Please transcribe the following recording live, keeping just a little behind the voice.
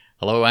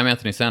Hello, I'm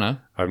Anthony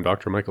Santa, I'm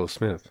Dr. Michael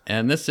Smith.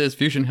 and this is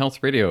Fusion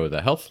Health Radio,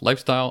 the health,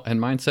 lifestyle, and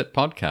mindset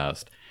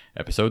podcast,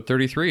 episode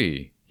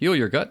 33. Heal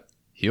your gut,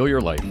 heal your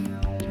life.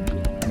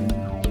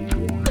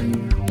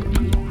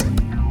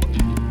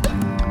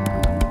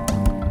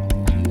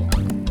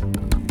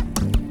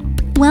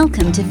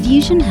 Welcome to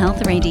Fusion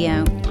Health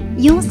Radio,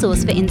 your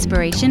source for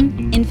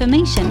inspiration,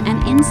 information,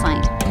 and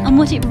insight on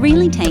what it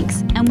really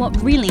takes and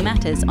what really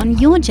matters on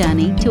your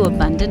journey to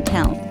abundant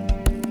health.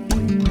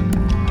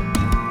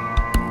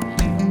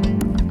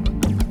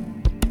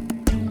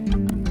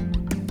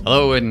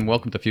 Hello, and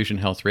welcome to Fusion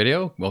Health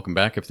Radio. Welcome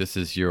back if this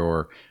is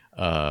your,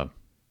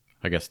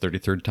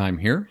 33rd time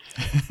here.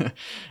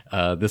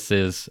 This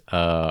is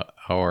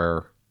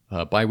our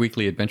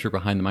bi-weekly adventure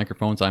behind the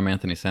microphones. I'm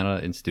Anthony Santa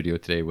in studio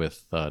today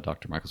with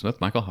Dr. Michael Smith.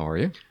 Michael, how are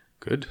you?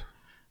 Good.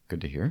 Good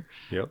to hear.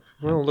 Yep.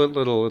 Well, a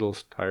little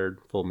tired,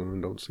 full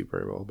moon, don't sleep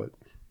very well, but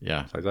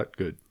Yeah. besides that,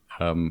 good.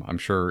 I'm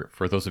sure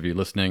for those of you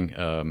listening,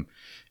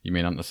 you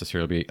may not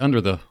necessarily be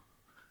under the,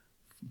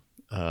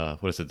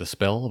 the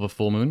spell of a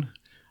full moon,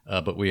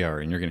 but we are,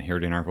 and you're going to hear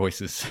it in our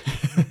voices.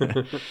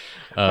 Yeah.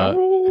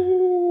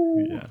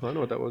 I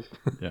know what that was.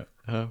 Yeah.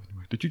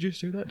 Did you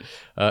just do that?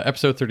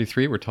 Episode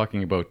 33, we're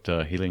talking about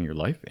healing your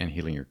life and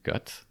healing your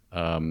gut.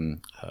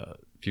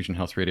 Fusion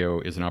Health Radio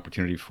is an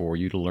opportunity for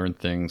you to learn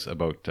things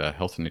about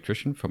health and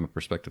nutrition from a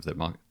perspective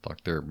that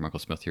Dr. Michael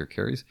Smith here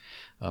carries.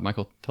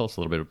 Michael, tell us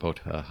a little bit about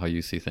how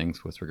you see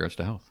things with regards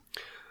to health.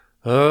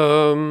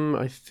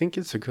 I think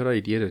it's a good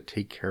idea to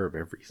take care of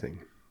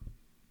everything.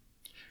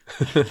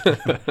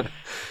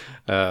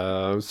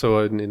 So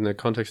in the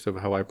context of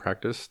how I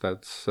practice,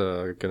 that's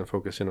going to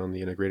focus in on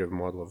the integrative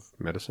model of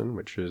medicine,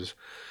 which is,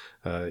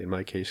 in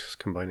my case,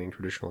 combining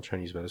traditional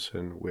Chinese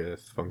medicine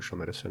with functional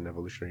medicine,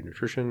 evolutionary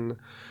nutrition,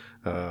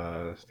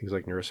 things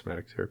like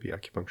neurosomatic therapy,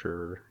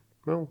 acupuncture,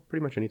 well,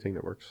 pretty much anything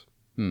that works.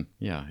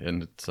 Yeah,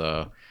 and it's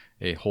a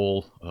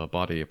whole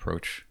body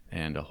approach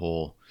and a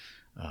whole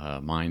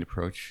mind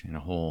approach and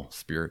a whole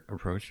spirit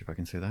approach, if I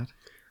can say that.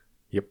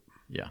 Yep.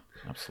 Yeah,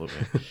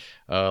 absolutely.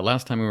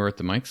 Last time we were at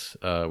the mics,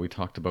 we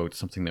talked about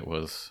something that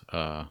was,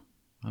 I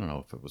don't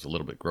know if it was a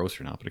little bit gross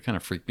or not, but it kind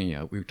of freaked me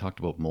out. We talked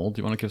about mold. Do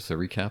you want to give us a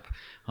recap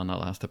on that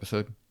last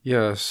episode?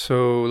 Yeah,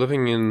 so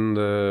living in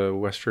the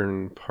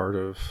western part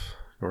of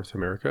North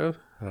America,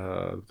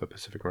 the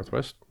Pacific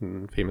Northwest,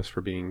 famous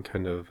for being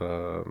kind of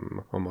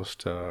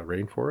almost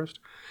rainforest.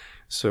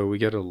 So we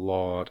get a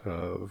lot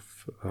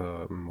of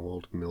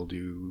mold,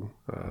 mildew,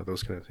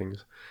 those kind of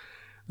things.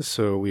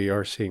 So we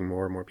are seeing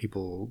more and more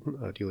people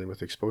dealing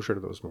with exposure to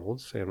those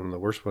molds. And one of the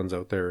worst ones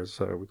out there is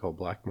we call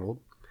black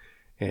mold.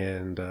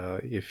 And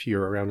if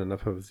you're around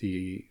enough of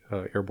the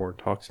airborne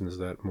toxins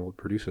that mold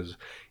produces,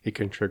 it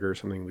can trigger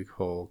something we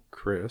call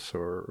CIRS,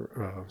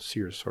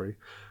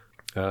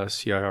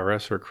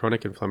 CIRS, or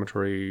chronic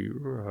inflammatory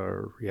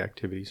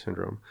reactivity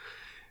syndrome.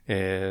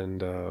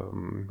 And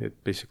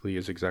it basically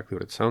is exactly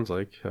what it sounds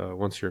like.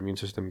 Once your immune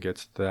system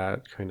gets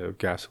that kind of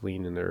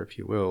gasoline in there, if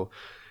you will,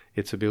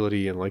 its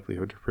ability and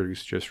likelihood to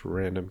produce just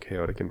random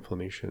chaotic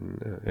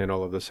inflammation and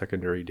all of the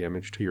secondary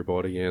damage to your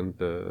body and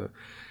the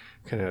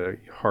kind of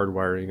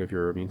hardwiring of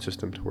your immune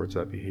system towards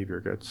that behavior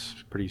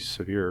gets pretty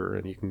severe.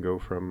 And you can go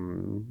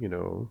from,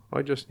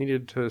 I just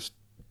needed to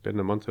spend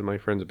a month in my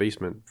friend's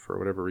basement for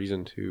whatever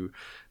reason to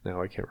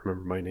now I can't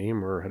remember my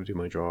name or how to do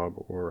my job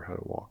or how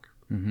to walk.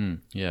 Mm-hmm.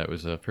 Yeah, it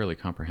was a fairly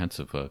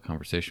comprehensive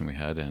conversation we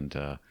had,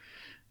 and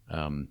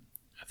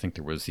I think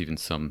there was even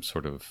some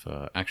sort of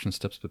action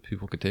steps that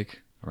people could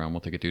take around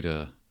what they could do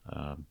to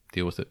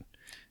deal with it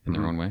in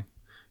their own way.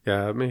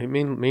 Yeah,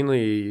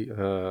 mainly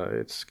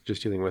it's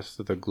just dealing with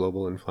the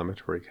global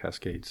inflammatory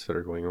cascades that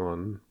are going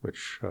on,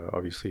 which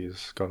obviously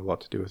has got a lot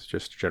to do with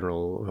just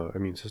general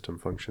immune system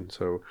function.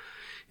 So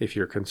if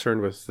you're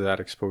concerned with that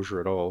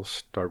exposure at all,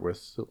 start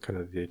with kind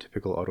of the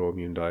typical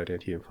autoimmune diet,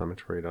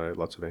 anti-inflammatory diet,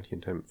 lots of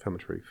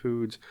anti-inflammatory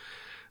foods,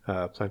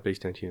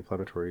 plant-based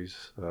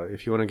anti-inflammatories.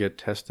 If you want to get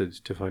tested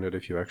to find out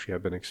if you actually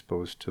have been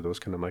exposed to those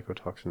kind of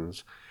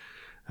mycotoxins,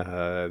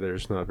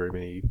 there's not very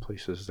many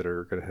places that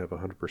are going to have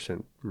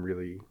 100%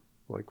 really,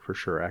 for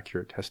sure,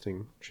 accurate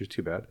testing, which is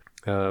too bad.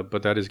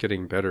 But that is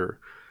getting better.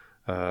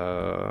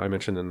 I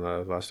mentioned in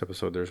the last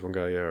episode, there's one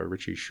guy,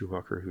 Richie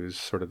Schumacher, who's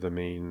sort of the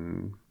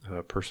main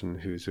person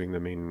who's doing the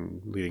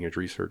main leading edge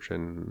research,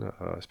 and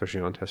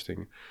especially on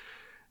testing.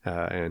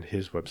 And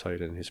his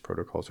website and his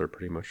protocols are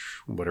pretty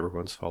much what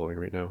everyone's following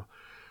right now.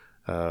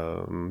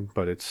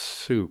 But it's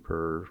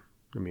super,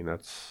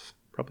 that's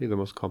probably the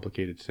most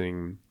complicated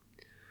thing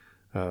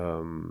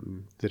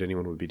that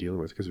anyone would be dealing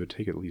with, because it would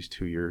take at least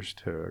 2 years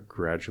to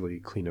gradually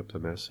clean up the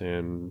mess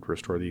and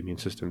restore the immune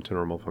system to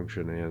normal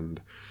function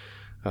and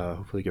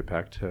hopefully get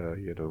back to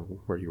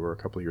where you were a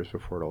couple of years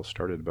before it all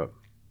started. But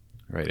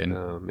right, and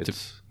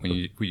when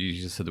you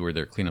just said the word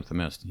there, clean up the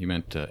mess, you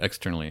meant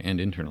externally and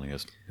internally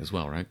as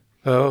well, right?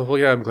 Well,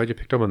 yeah, I'm glad you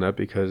picked up on that,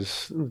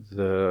 because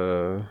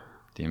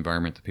the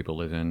environment that people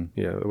live in.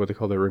 Yeah, what they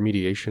call the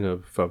remediation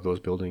of those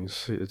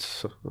buildings.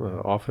 It's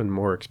often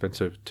more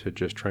expensive to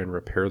just try and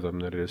repair them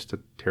than it is to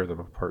tear them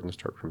apart and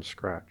start from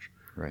scratch.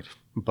 Right.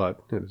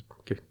 But I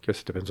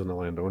guess it depends on the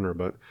landowner.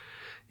 But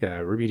yeah,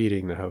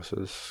 remediating the house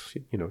is,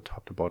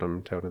 top to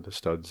bottom, down to the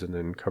studs, and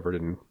then covered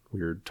in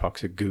weird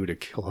toxic goo to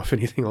kill off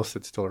anything else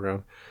that's still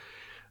around.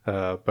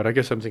 But I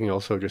guess I'm thinking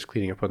also just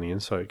cleaning up on the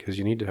inside, because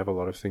you need to have a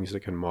lot of things that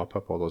can mop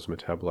up all those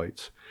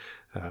metabolites,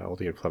 all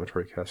the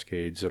inflammatory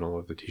cascades, and all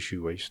of the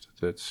tissue waste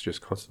that's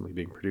just constantly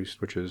being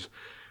produced, which is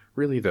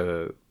really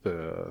the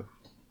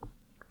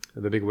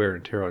big wear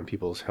and tear on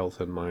people's health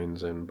and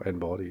minds and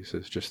bodies,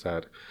 is just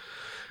that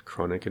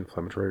chronic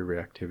inflammatory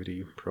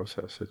reactivity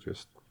process. It's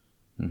just,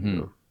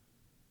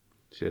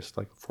 just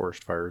like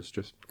forest fires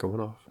just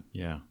going off.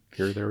 Yeah.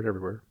 Here, there, and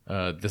everywhere.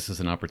 This is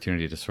an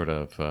opportunity to sort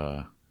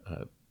of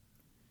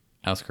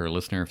ask our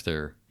listener if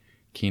they're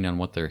keen on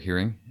what they're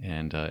hearing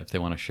and if they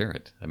want to share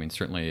it. I mean,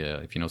 certainly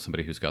if you know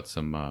somebody who's got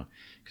some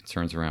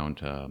concerns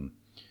around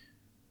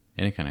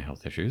any kind of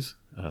health issues,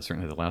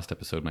 certainly the last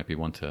episode might be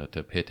one to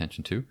pay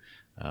attention to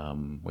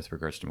with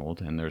regards to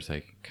mold. And there's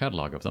a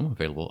catalog of them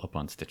available up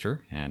on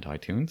Stitcher and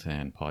iTunes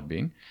and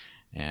Podbean.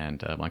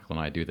 And Michael and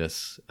I do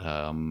this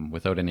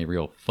without any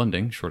real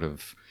funding, short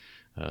of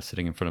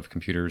sitting in front of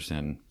computers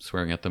and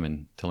swearing at them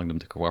and telling them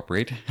to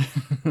cooperate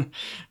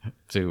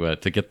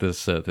to get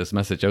this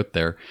message out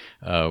there.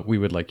 We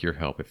would like your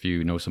help. If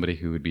you know somebody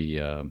who would be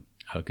a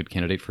good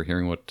candidate for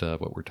hearing what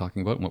we're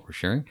talking about and what we're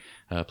sharing,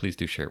 please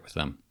do share it with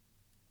them.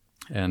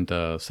 And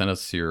send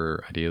us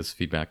your ideas,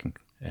 feedback,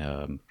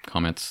 and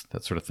comments,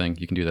 that sort of thing.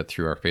 You can do that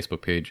through our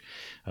Facebook page.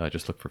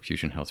 Just look for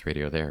Fusion Health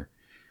Radio there.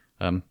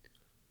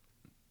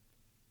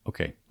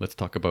 Okay, let's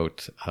talk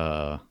about,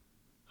 how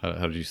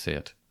did you say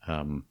it?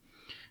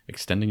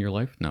 Extending your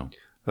life? No.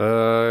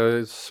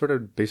 It's sort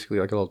of basically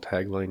like a little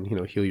tagline,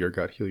 heal your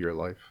gut, heal your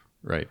life.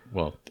 Right.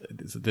 Well,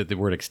 the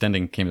word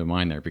extending came to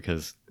mind there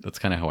because that's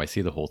kind of how I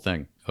see the whole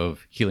thing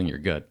of healing your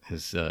gut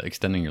is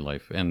extending your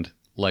life. And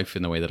life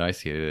in the way that I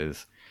see it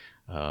is,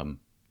 I'm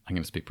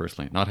going to speak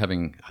personally, not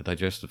having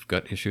digestive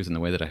gut issues in the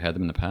way that I had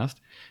them in the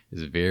past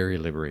is very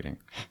liberating.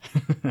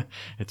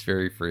 It's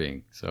very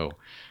freeing. So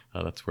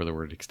that's where the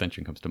word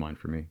extension comes to mind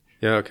for me.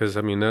 Yeah, because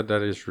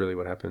that is really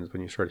what happens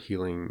when you start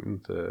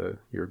healing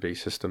your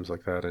base systems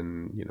like that.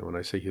 And when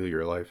I say heal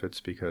your life,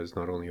 it's because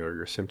not only are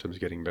your symptoms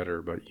getting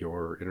better, but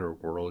your inner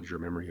world, your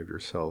memory of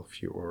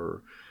yourself,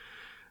 your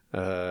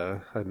I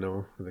don't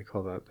know what they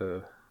call that,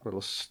 the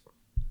little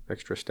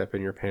extra step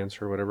in your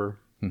pants or whatever.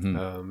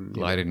 Mm-hmm.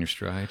 Glide in your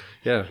stride.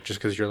 Yeah, just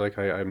because you're like,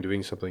 I'm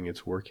doing something,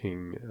 it's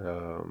working,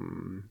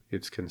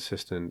 it's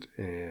consistent,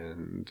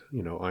 and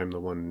I'm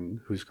the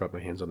one who's got my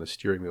hands on the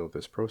steering wheel of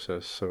this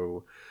process.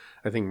 So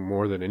I think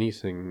more than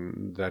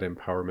anything, that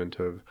empowerment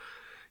of,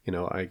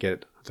 I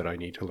get that I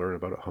need to learn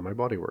about how my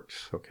body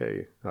works.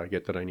 Okay, I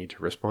get that I need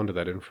to respond to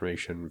that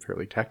information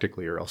fairly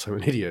tactically, or else I'm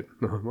an idiot.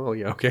 Well,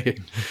 yeah, okay,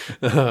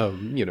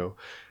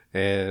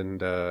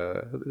 And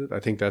I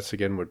think that's,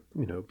 again, what,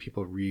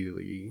 people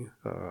really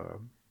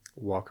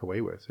walk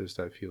away with, is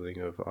that feeling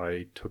of,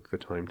 I took the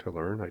time to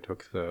learn, I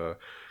took the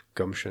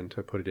gumption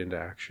to put it into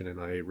action, and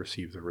I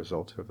received the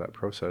result of that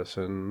process,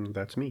 and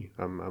that's me.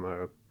 I'm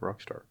a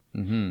rock star.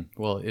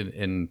 Mm-hmm. Well,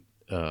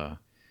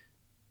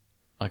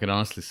 I can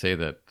honestly say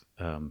that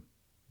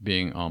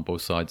being on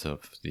both sides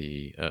of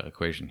the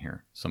equation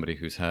here, somebody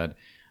who's had,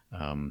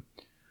 I don't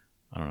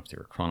know if they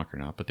were chronic or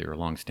not, but they were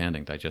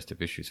long-standing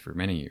digestive issues for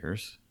many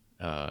years,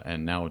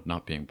 and now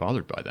not being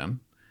bothered by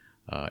them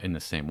in the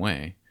same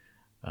way,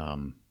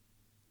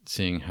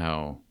 seeing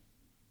how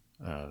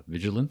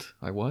vigilant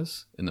I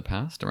was in the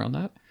past around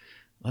that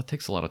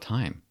takes a lot of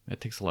time.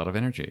 It takes a lot of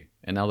energy.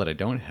 And now that I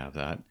don't have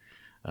that,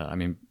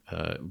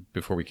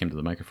 before we came to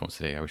the microphones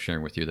today, I was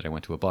sharing with you that I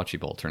went to a bocce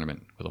ball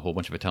tournament with a whole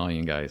bunch of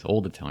Italian guys,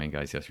 old Italian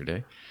guys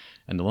yesterday.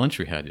 And the lunch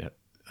we had,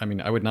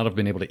 I would not have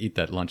been able to eat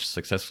that lunch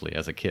successfully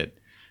as a kid.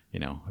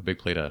 A big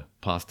plate of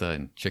pasta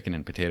and chicken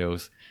and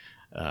potatoes,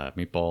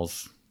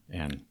 meatballs,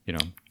 and,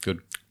 good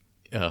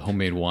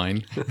homemade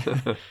wine.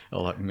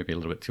 Maybe a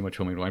little bit too much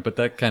homemade wine. But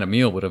that kind of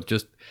meal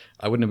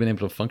I wouldn't have been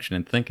able to function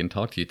and think and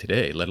talk to you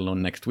today, let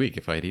alone next week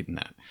if I had eaten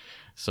that.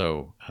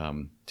 So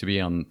to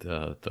be on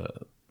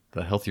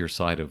the healthier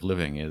side of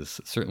living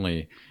is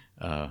certainly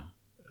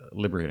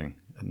liberating.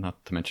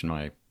 Not to mention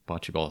my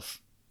bocce ball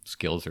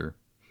skills are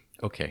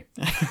okay.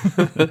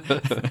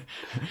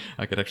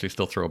 I could actually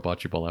still throw a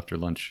bocce ball after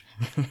lunch.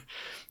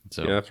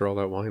 So yeah, after all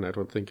that wine, I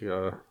don't think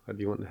I'd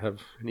be wanting to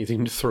have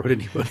anything to throw at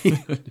anybody.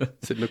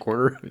 Sit in the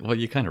corner. Well,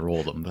 you kind of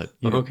roll them, but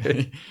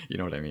okay, you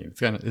know what I mean.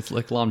 It's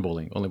like lawn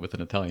bowling, only with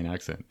an Italian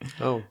accent.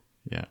 Oh,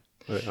 yeah.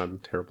 I'm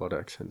terrible at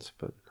accents,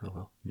 but oh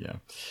well. Yeah.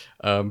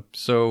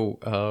 So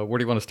where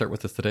do you want to start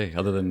with this today,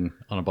 other than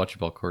on a bocce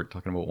ball court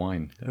talking about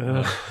wine?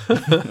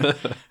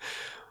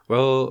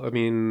 Well,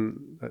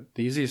 the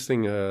easiest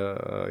thing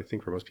I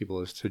think for most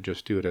people is to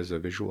just do it as a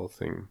visual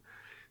thing.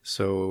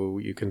 So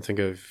you can think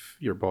of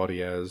your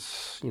body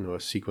as, a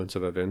sequence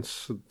of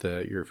events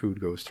that your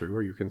food goes through,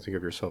 or you can think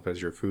of yourself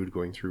as your food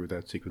going through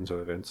that sequence of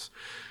events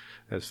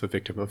as the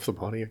victim of the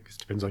body. It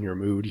depends on your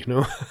mood,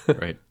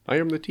 Right. I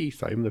am the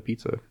teeth. I am the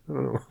pizza. I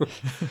don't know.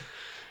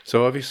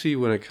 So obviously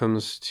when it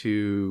comes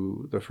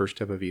to the first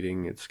step of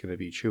eating, it's going to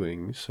be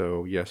chewing.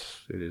 So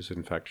yes, it is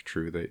in fact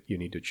true that you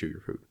need to chew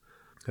your food.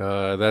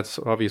 That's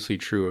obviously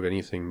true of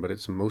anything, but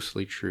it's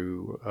mostly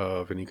true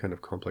of any kind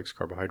of complex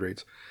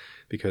carbohydrates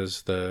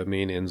because the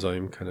main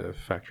enzyme kind of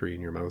factory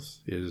in your mouth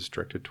is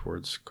directed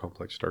towards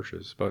complex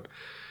starches. But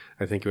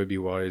I think it would be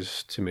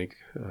wise to make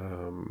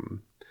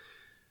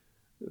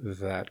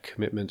that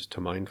commitment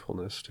to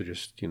mindfulness to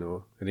just, at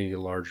any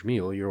large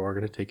meal, you are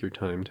going to take your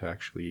time to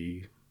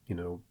actually,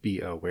 be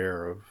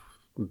aware of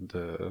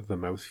the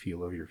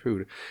mouthfeel of your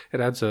food. It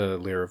adds a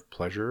layer of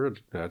pleasure.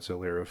 It adds a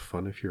layer of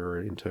fun if you're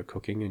into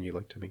cooking and you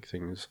like to make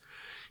things,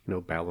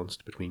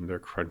 balanced between the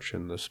crunch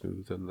and the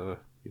smooth and the,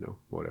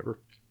 whatever.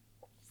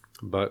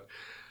 But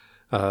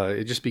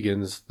it just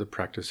begins the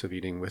practice of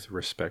eating with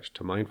respect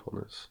to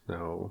mindfulness.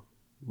 Now,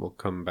 we'll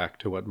come back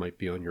to what might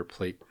be on your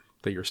plate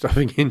that you're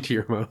stuffing into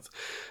your mouth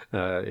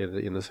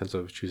in the sense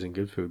of choosing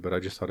good food. But I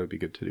just thought it'd be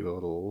good to do a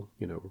little,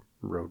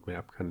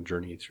 roadmap kind of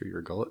journey through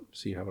your gullet,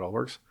 see how it all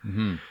works.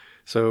 Mm-hmm.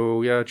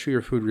 So yeah, chew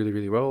your food really,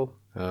 really well,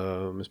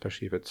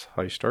 especially if it's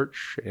high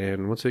starch.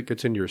 And once it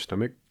gets into your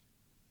stomach,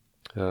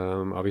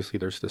 obviously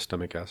there's the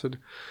stomach acid.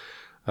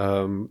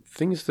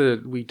 Things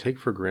that we take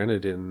for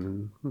granted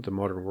in the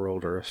modern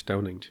world are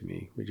astounding to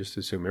me. We just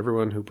assume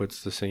everyone who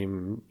puts the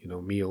same,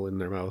 meal in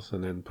their mouth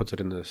and then puts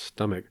it in the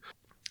stomach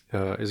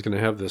is going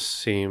to have the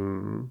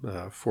same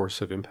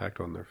force of impact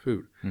on their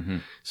food. Mm-hmm.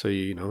 So,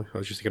 I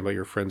was just thinking about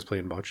your friends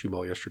playing bocce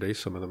ball yesterday.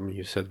 Some of them,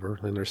 you said, were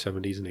in their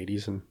 70s and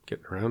 80s and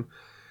getting around.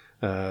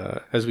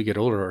 As we get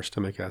older, our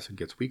stomach acid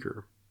gets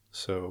weaker.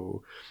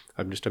 So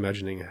I'm just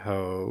imagining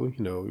how,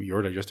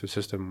 your digestive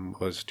system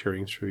was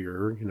tearing through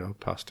your,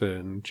 pasta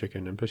and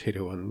chicken and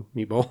potato and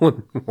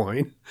meatball and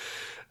wine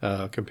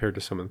compared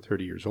to someone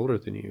 30 years older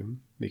than you.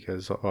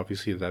 Because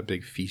obviously that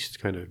big feast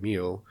kind of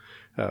meal,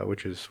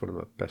 which is one of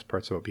the best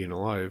parts about being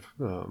alive,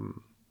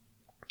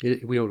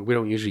 we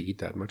don't usually eat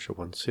that much at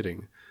one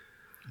sitting.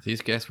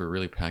 These guys were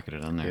really packing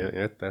it on there.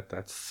 Yeah,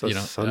 that's a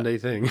Sunday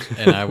thing.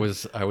 And I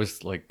was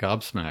like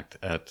gobsmacked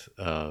at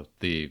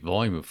the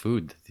volume of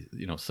food.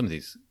 Some of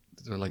these,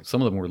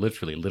 some of them were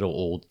literally little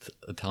old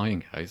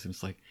Italian guys. And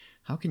it's like,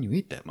 how can you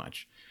eat that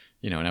much?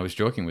 And I was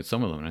joking with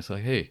some of them, and I was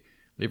like, hey,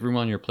 leave room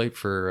on your plate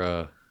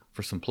for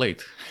some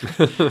plate.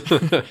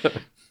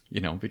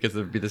 Because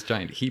there'd be this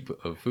giant heap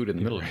of food in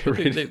the middle.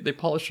 Right. They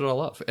polished it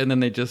all off, and then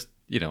they just,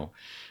 we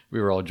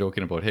were all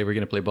joking about, hey, we're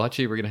going to play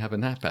bocce, we're going to have a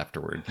nap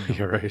afterward.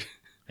 You're right.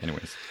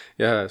 Anyways.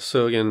 Yeah,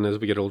 so again, as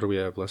we get older, we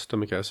have less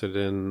stomach acid.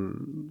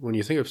 And when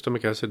you think of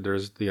stomach acid,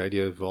 there's the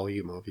idea of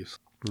volume, obviously.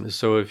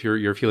 So if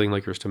you're feeling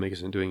like your stomach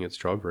isn't doing its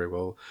job very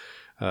well,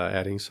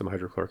 adding some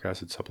hydrochloric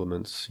acid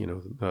supplements,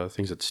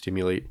 things that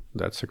stimulate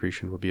that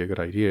secretion would be a good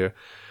idea.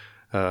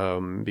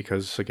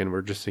 Because, again,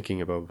 we're just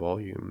thinking about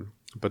volume.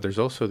 But there's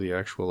also the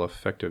actual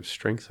effective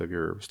strength of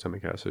your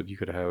stomach acid. You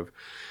could have,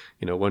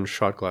 one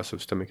shot glass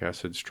of stomach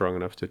acid strong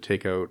enough to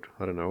take out,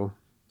 I don't know,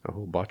 a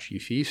whole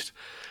bocce feast,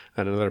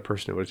 and another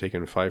person would have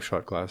taken 5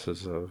 shot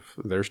glasses of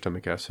their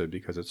stomach acid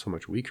because it's so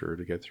much weaker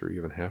to get through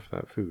even half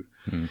that food.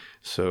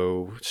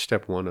 So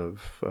step one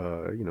of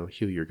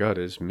heal your gut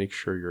is make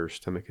sure your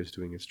stomach is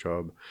doing its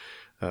job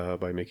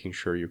by making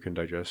sure you can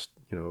digest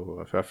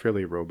a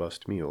fairly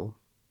robust meal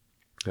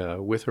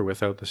with or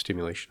without the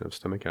stimulation of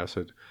stomach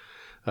acid.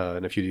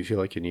 And if you do feel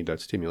like you need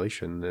that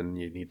stimulation, then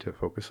you need to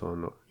focus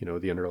on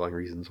the underlying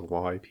reasons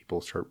why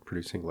people start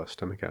producing less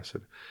stomach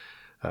acid.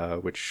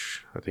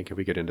 Which I think if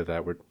we get into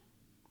that, we'd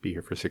be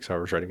here for 6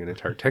 hours writing an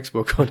entire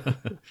textbook on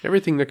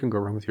everything that can go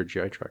wrong with your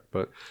GI tract.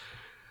 But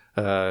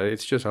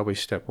it's just always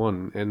step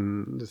one.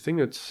 And the thing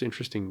that's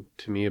interesting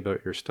to me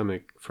about your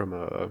stomach from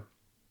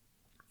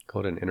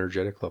call it an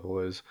energetic level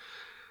is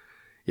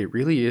it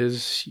really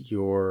is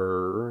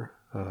your,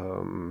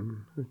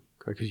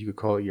 because you could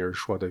call it your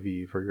joie de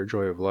vivre or your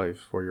joy of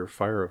life or your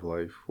fire of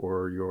life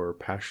or your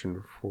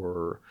passion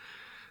for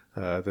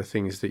the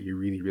things that you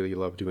really, really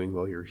love doing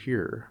while you're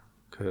here.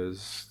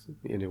 Because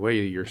in a way,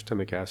 your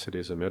stomach acid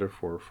is a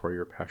metaphor for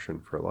your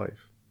passion for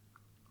life.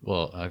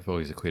 Well, I've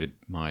always equated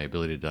my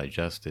ability to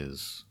digest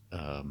is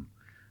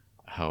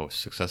how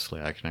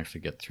successfully I can actually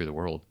get through the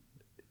world.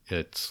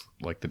 It's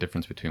like the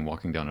difference between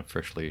walking down a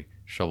freshly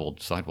shoveled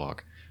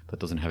sidewalk that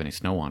doesn't have any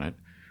snow on it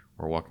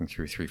or walking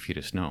through 3 feet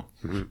of snow.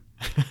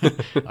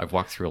 Mm-hmm. I've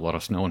walked through a lot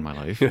of snow in my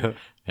life. Yeah.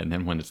 And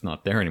then when it's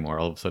not there anymore,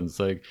 all of a sudden it's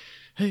like,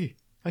 hey,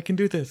 I can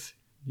do this.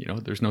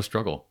 There's no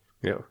struggle.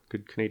 Yeah,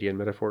 good Canadian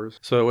metaphors.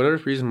 So another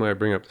reason why I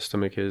bring up the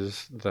stomach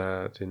is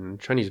that in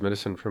Chinese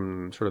medicine,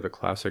 from sort of the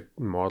classic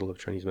model of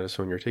Chinese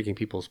medicine, when you're taking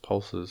people's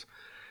pulses,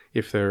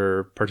 if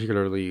they're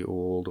particularly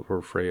old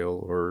or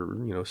frail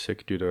or,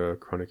 sick due to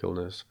chronic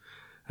illness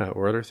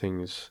or other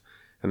things,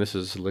 and this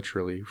is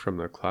literally from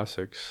the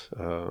classics,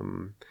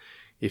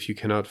 if you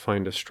cannot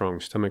find a strong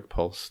stomach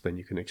pulse, then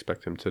you can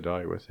expect them to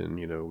die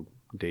within,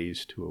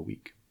 days to a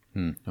week.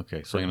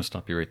 Okay, so I'm going to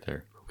stop you right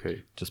there.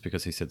 Okay. Just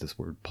because he said this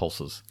word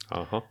pulses.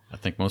 Uh-huh. I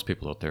think most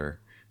people out there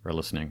are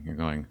listening. You're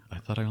going, I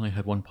thought I only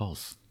had one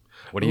pulse.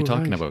 What are you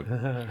talking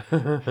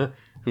about?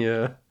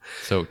 Yeah.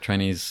 So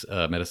Chinese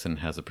medicine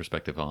has a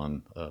perspective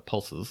on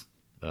pulses.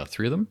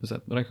 3 of them? Is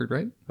that what I heard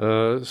right?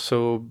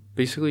 So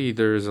basically,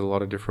 there's a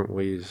lot of different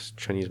ways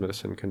Chinese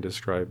medicine can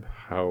describe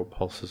how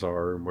pulses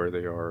are and where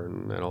they are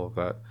and all of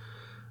that.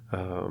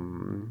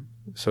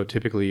 So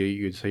typically,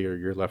 you'd say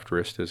your left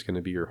wrist is going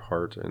to be your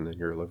heart, and then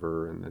your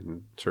liver, and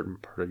then certain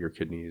part of your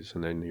kidneys,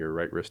 and then your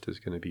right wrist is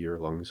going to be your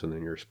lungs, and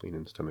then your spleen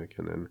and stomach,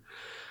 and then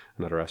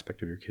another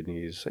aspect of your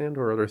kidneys, and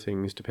or other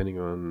things depending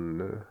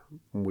on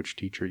which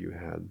teacher you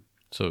had.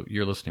 So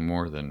you're listening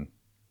more than,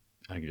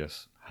 I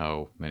guess,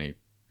 how many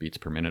beats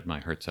per minute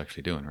my heart's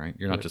actually doing, right?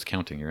 You're not just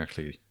counting, you're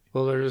actually...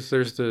 Well, there's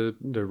the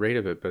rate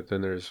of it, but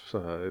then there's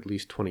at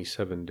least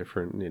 27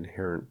 different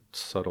inherent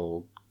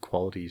subtle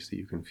qualities that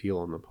you can feel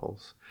on the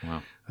pulse.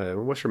 Wow.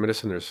 In Western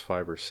medicine, there's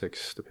 5 or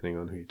 6, depending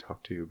on who you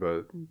talk to.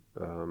 But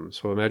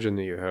so imagine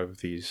that you have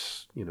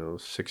these,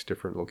 6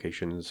 different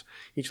locations.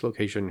 Each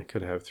location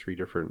could have 3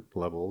 different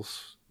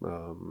levels,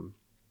 and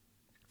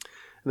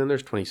then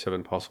there's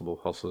 27 possible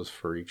pulses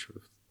for each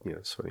of.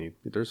 So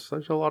there's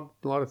a lot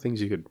of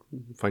things you could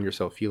find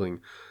yourself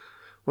feeling.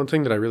 One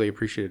thing that I really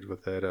appreciated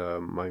with that,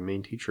 my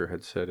main teacher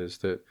had said is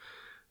that,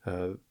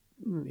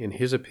 in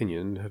his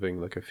opinion,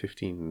 having like a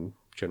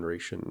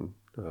 15-generation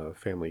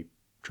family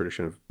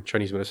tradition of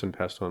Chinese medicine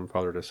passed on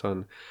father to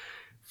son,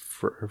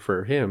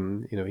 for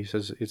him, he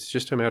says it's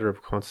just a matter of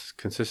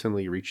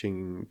consistently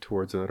reaching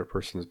towards another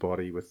person's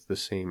body with the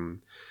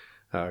same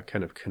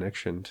kind of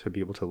connection to be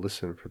able to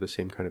listen for the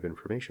same kind of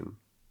information.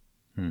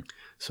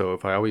 So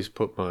if I always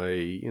put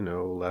my,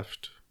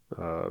 left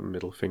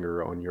middle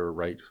finger on your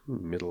right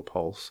middle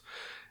pulse,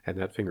 and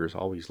that finger is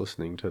always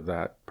listening to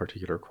that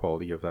particular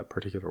quality of that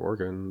particular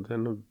organ,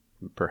 then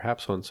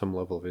perhaps on some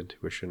level of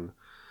intuition,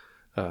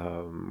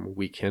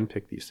 we can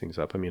pick these things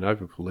up. I mean,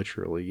 I've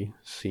literally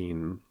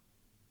seen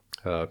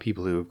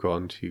people who have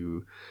gone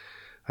to,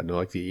 I don't know,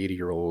 like the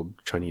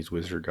 80-year-old Chinese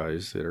wizard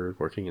guys that are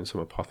working in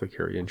some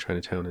apothecary in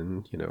Chinatown,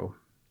 and,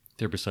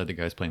 They're beside the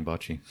guys playing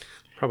bocce.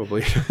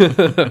 Probably.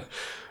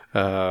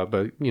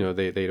 But,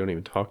 they don't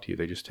even talk to you.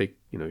 They just take,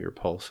 your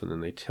pulse, and then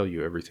they tell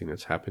you everything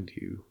that's happened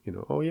to you.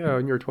 Oh, yeah,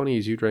 in your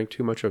 20s, you drank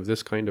too much of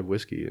this kind of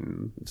whiskey.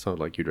 And it's not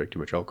like you drank too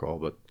much alcohol,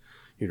 but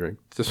you drank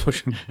this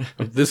much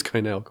of this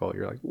kind of alcohol.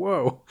 You're like,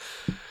 whoa.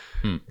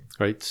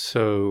 Right.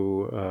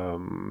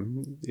 So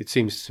it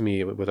seems to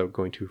me, without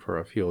going too far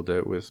afield,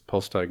 that with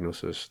pulse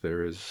diagnosis,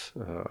 there is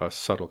a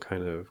subtle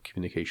kind of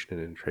communication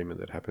and entrainment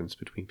that happens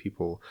between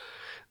people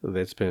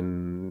that's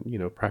been,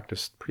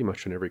 practiced pretty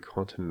much on every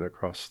continent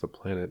across the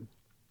planet.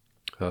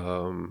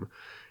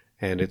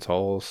 And it's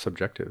all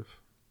subjective.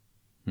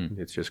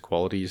 It's just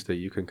qualities that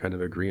you can kind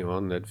of agree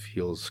on that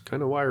feels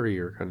kind of wiry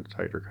or kind of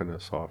tight or kind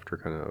of soft or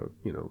kind of,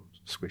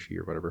 squishy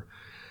or whatever.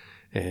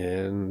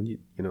 And,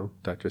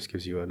 that just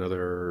gives you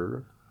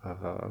another,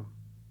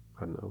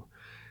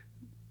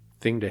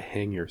 thing to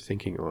hang your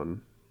thinking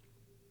on.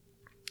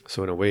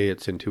 So in a way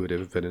it's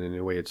intuitive, but in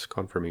a way it's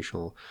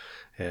confirmational.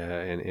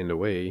 And in a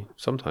way,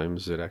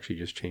 sometimes it actually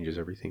just changes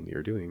everything that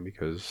you're doing,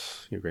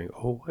 because you're going,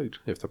 oh, right,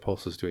 if the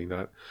pulse is doing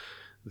that,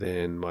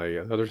 then my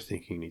other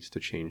thinking needs to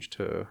change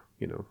to,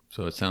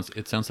 So it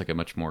sounds like a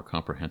much more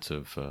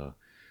comprehensive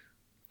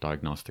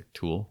diagnostic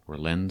tool or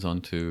lens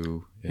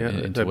into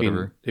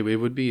whatever. It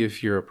would be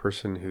if you're a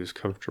person who's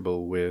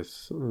comfortable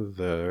with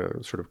the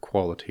sort of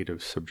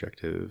qualitative,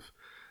 subjective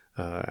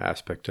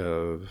aspect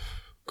of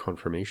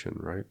confirmation,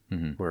 right?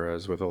 Mm-hmm.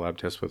 Whereas with a lab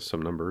test with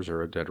some numbers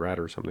or a dead rat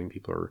or something,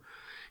 people are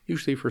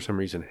usually for some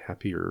reason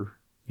happier,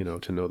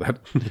 to know that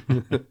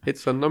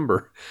it's a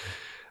number.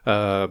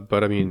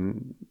 But I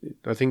mean,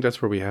 I think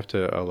that's where we have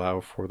to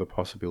allow for the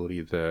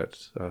possibility that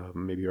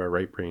maybe our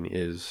right brain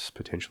is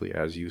potentially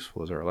as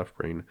useful as our left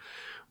brain.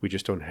 We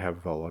just don't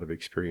have a lot of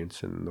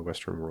experience in the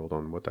Western world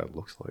on what that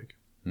looks like.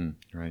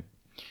 Right.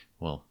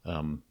 Well,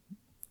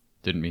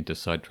 didn't mean to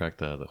sidetrack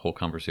the whole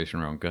conversation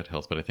around gut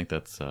health, but I think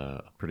that's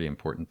a pretty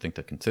important thing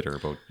to consider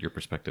about your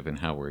perspective and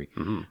how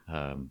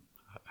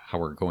how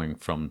we're going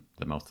from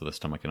the mouth to the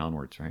stomach and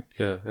onwards, right?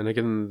 Yeah, and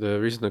again, the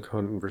reason the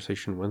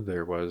conversation went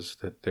there was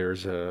that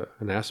there's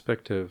an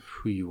aspect of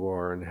who you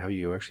are and how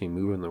you actually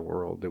move in the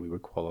world that we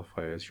would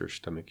qualify as your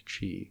stomach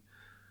chi.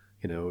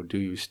 Do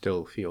you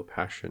still feel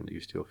passion? Do you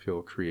still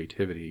feel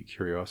creativity,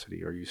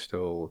 curiosity? Are you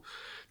still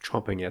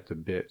chomping at the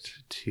bit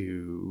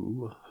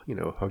to,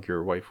 hug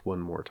your wife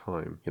one more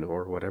time,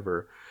 or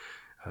whatever?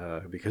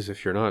 Because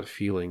if you're not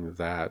feeling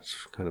that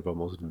kind of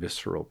almost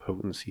visceral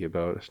potency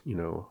about,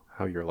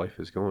 how your life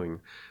is going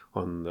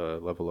on the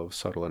level of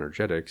subtle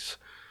energetics,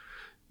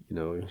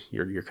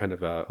 you're kind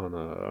of on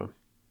a,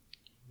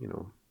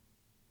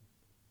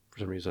 for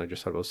some reason I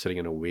just thought about sitting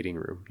in a waiting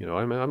room.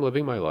 I'm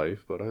living my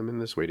life, but I'm in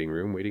this waiting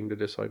room waiting to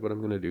decide what I'm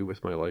going to do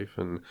with my life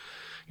and,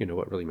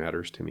 what really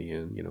matters to me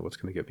and, what's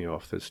going to get me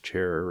off this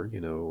chair,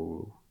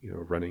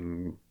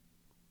 running,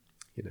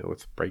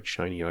 with bright,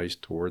 shiny eyes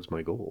towards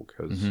my goal.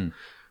 Because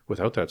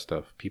without that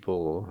stuff,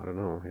 people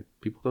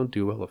don't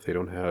do well if they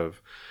don't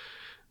have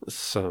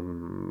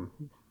some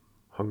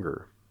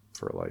hunger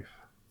for life.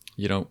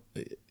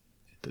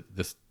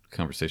 This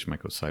conversation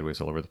might go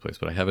sideways all over the place.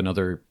 But I have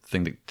another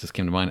thing that just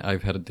came to mind.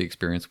 I've had the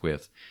experience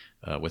with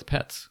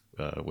pets,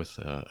 with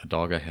a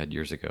dog I had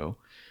years ago,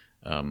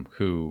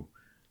 who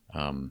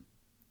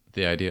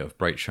the idea of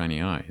bright,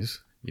 shiny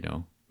eyes,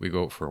 we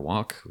go out for a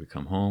walk, we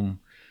come home,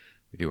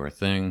 we do our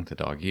thing, the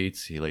dog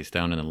eats, he lays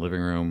down in the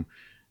living room,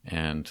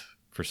 and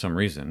for some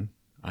reason,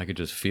 I could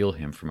just feel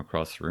him from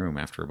across the room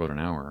after about an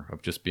hour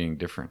of just being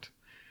different.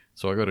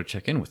 So I go to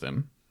check in with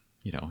him,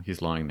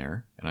 he's lying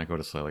there, and I go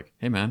to say like,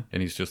 hey man,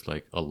 and he's just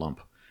like a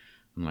lump.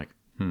 I'm like,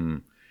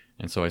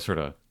 And so I sort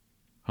of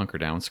hunker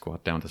down,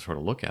 squat down to sort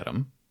of look at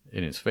him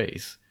in his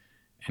face,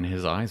 and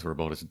his eyes were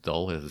about as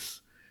dull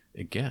as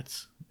it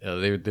gets.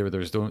 There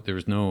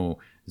was no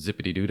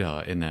zippity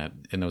doodah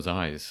in those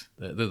eyes.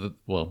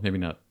 Well, maybe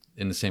not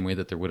in the same way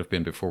that there would have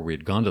been before we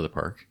had gone to the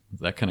park.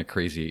 That kind of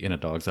crazy in a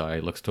dog's eye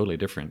looks totally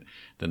different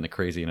than the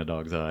crazy in a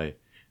dog's eye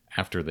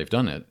after they've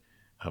done it.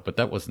 But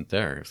that wasn't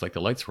there. It's like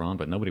the lights were on,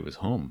 but nobody was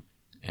home.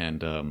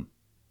 And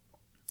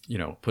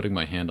putting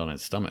my hand on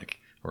his stomach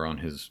or on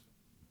his,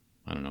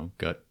 I don't know,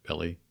 gut,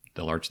 belly,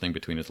 the large thing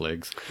between his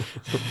legs,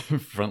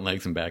 front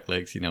legs and back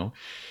legs,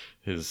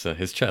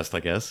 his chest, I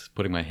guess,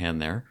 putting my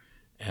hand there,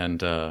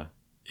 and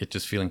it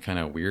just feeling kind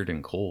of weird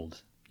and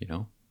cold,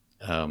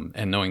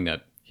 and knowing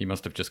that he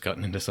must have just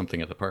gotten into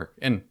something at the park.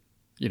 And,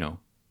 2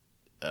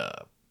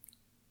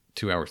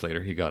 hours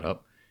later, he got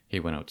up, he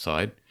went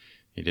outside,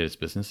 he did his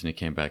business, and he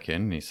came back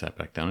in, and he sat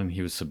back down, and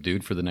he was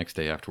subdued for the next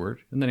day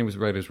afterward, and then he was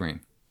right as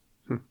rain.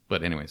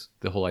 But anyways,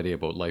 the whole idea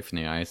about life in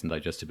the eyes and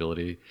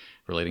digestibility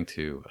relating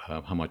to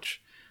how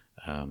much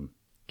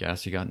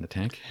gas you got in the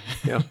tank.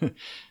 Yeah.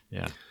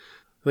 Yeah.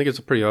 I think it's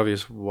pretty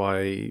obvious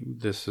why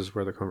this is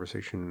where the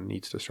conversation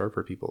needs to start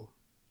for people,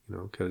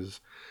 because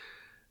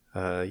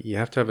you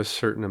have to have a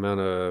certain amount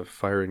of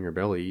fire in your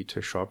belly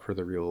to shop for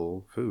the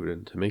real food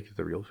and to make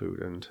the real food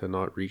and to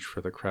not reach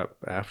for the crap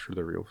after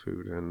the real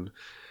food. And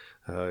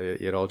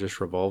it all just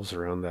revolves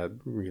around that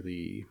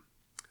really,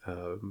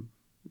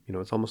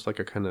 it's almost like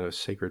a kind of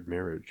sacred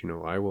marriage.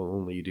 I will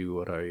only do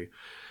what I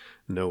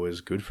know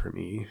is good for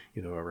me,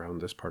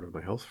 around this part of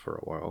my health for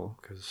a while,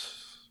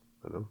 because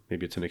I don't know,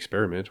 maybe it's an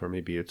experiment, or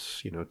maybe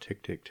it's,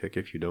 tick, tick, tick.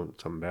 If you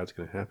don't, something bad's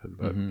going to happen.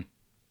 But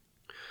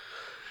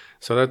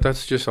so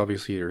that's just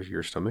obviously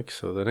your stomach.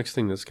 So the next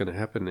thing that's going to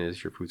happen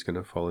is your food's going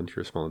to fall into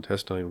your small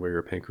intestine, where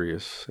your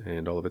pancreas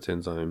and all of its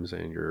enzymes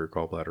and your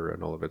gallbladder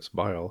and all of its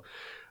bile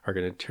are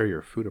going to tear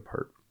your food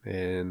apart.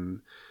 And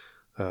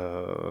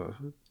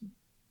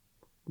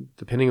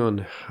depending on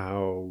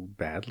how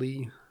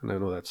badly, and I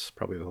know that's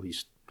probably the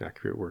least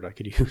accurate word I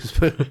could use,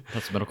 but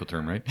that's a medical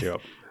term, right? Yeah.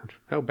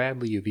 How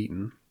badly you've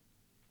eaten,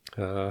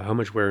 how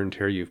much wear and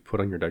tear you've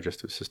put on your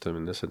digestive system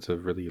in the sense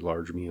of really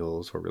large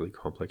meals or really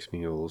complex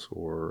meals,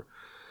 or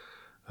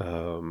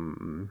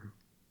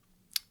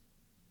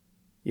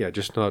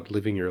just not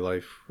living your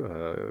life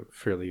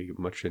fairly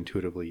much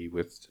intuitively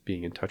with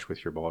being in touch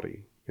with your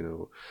body,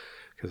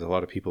 because a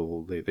lot of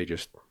people, they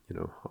just,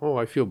 oh,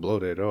 I feel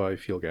bloated, oh, I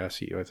feel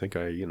gassy, I think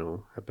I,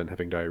 have been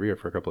having diarrhea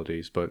for a couple of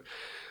days, but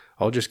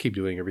I'll just keep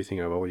doing everything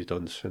I've always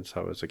done since I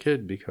was a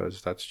kid,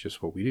 because that's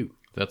just what we do.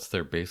 That's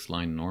their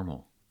baseline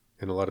normal.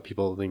 And a lot of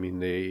people,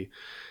 their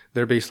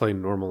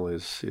baseline normal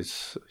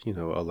is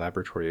a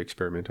laboratory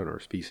experiment on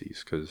our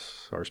species,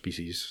 because our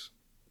species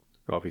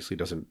obviously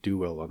doesn't do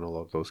well on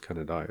all of those kind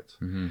of diets.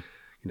 Mm-hmm.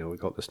 We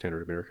call it the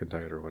standard American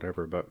diet or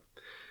whatever. But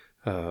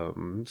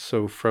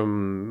so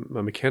from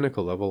a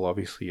mechanical level,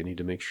 obviously you need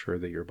to make sure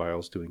that your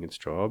bile's doing its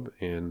job,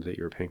 and that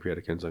your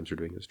pancreatic enzymes are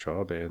doing its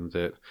job, and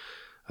that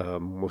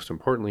most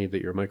importantly,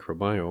 that your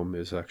microbiome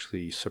is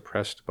actually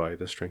suppressed by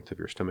the strength of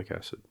your stomach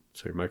acid.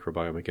 So your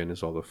microbiome, again,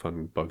 is all the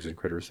fun bugs and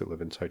critters that live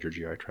inside your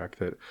GI tract,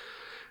 that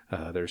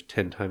there's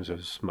 10 times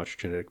as much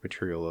genetic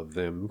material of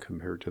them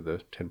compared to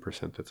the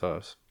 10% that's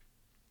us.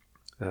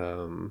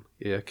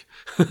 Ick.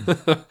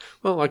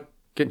 Well, I'm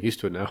getting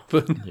used to it now.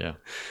 But yeah.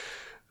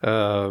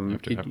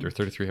 After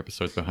 33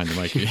 episodes behind the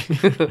mic,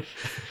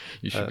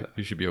 you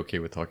should be okay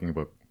with talking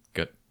about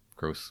gut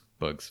gross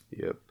bugs.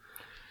 Yep.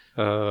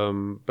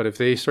 But if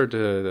they start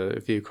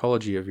if the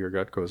ecology of your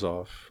gut goes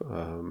off,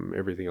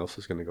 everything else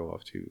is going to go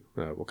off too.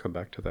 We'll come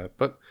back to that.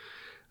 But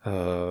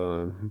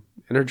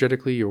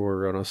energetically,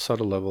 or on a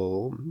subtle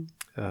level,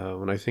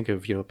 when I think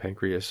of,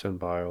 pancreas and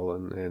bile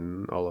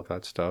and all of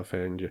that stuff,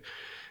 and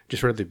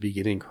just right at the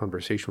beginning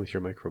conversation with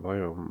your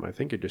microbiome, I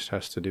think it just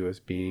has to do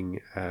with being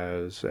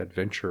as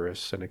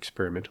adventurous and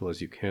experimental as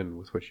you can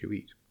with what you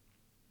eat.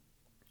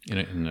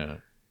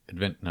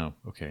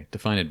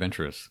 Define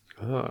adventurous.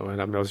 Oh, and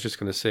I was just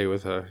going to say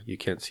you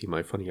can't see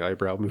my funny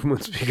eyebrow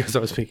movements because I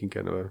was making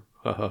kind of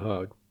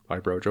a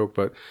eyebrow joke.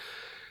 But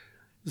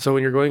so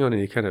when you're going on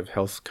any kind of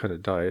health kind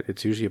of diet,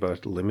 it's usually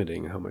about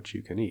limiting how much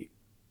you can eat.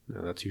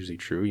 Now, that's usually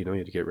true. You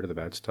have to get rid of the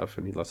bad stuff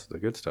and eat less of the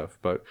good stuff.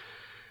 But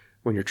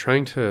when you're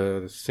trying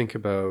to think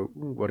about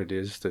what it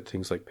is that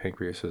things like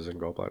pancreases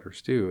and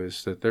gallbladders do,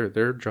 is that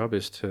their job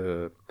is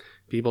to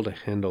be able to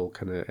handle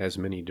kind of as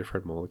many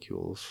different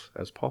molecules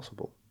as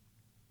possible.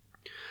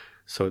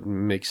 So it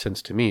makes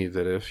sense to me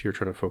that if you're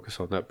trying to focus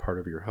on that part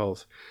of your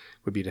health,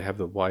 would be to have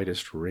the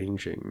widest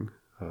ranging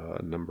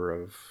a number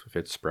of, if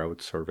it's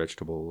sprouts or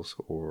vegetables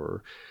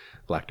or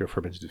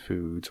lacto-fermented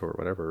foods or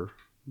whatever,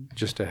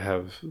 just to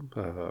have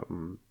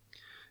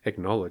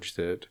acknowledge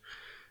that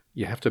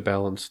you have to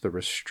balance the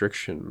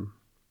restriction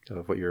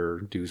of what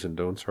your do's and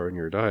don'ts are in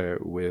your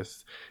diet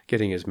with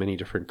getting as many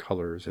different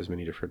colors, as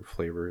many different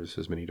flavors,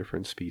 as many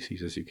different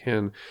species as you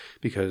can,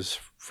 because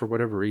for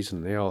whatever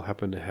reason, they all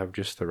happen to have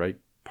just the right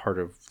part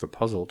of the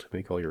puzzle to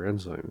make all your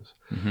enzymes.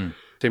 Mm-hmm.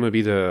 Same would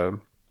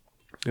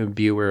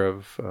be aware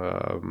of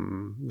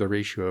the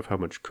ratio of how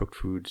much cooked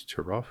food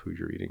to raw food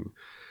you're eating.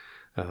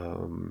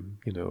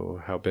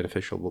 How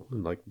beneficial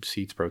like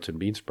seed sprouts and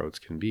bean sprouts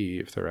can be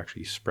if they're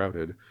actually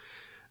sprouted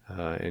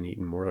and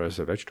eaten more as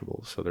a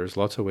vegetable. So there's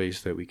lots of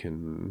ways that we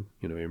can,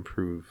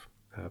 improve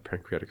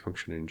pancreatic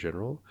function in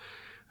general.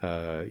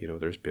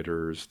 There's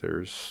bitters,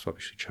 there's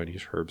obviously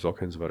Chinese herbs, all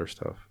kinds of other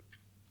stuff.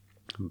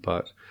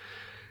 But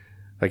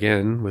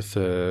again, with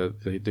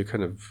the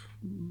kind of,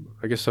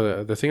 I guess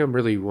the thing I'm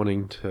really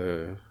wanting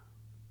to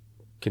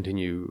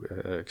continue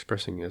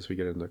expressing as we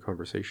get into the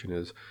conversation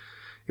is,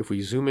 if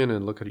we zoom in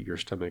and look at your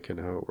stomach and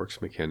how it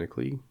works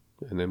mechanically,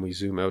 and then we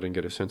zoom out and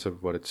get a sense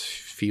of what its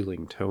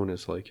feeling tone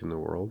is like in the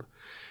world,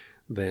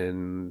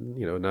 then,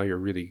 now you're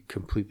really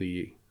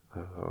completely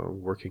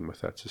working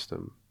with that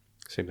system.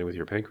 Same thing with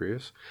your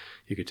pancreas.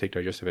 You could take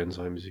digestive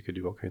enzymes, you could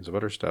do all kinds of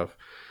other stuff.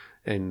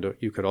 And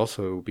you could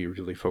also be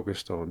really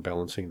focused on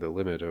balancing the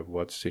limit of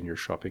what's in your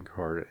shopping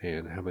cart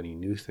and how many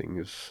new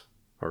things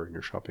are in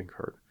your shopping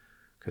cart,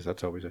 because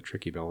that's always a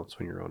tricky balance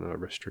when you're on a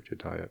restricted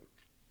diet.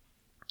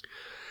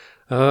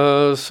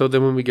 So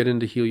then when we get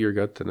into heal your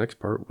gut, the next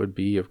part would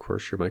be, of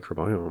course, your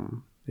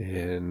microbiome.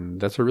 And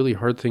that's a really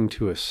hard thing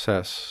to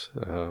assess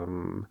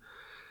in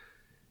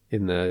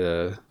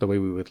the way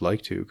we would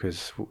like to,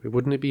 because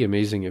wouldn't it be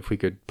amazing if we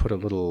could put a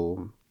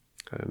little,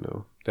 I don't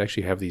know, they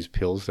actually have these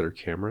pills that are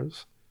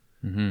cameras,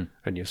 mm-hmm.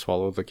 and you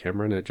swallow the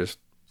camera and it just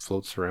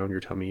floats around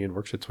your tummy and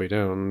works its way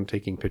down,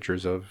 taking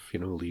pictures of,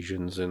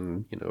 lesions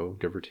and,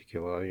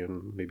 diverticuli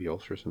and maybe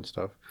ulcers and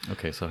stuff.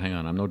 Okay, so hang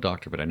on. I'm no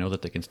doctor, but I know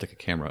that they can stick a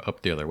camera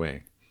up the other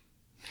way.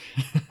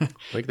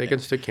 Like they can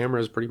stick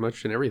cameras pretty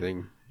much in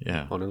everything.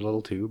 Yeah. On a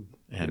little tube.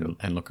 And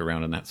look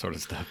around and that sort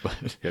of stuff.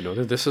 But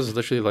this is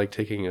literally like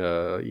taking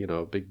a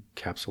big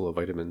capsule of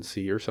vitamin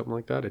C or something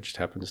like that. It just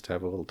happens to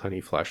have a little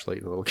tiny flashlight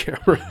and a little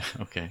camera.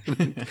 Okay.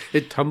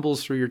 It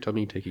tumbles through your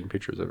tummy taking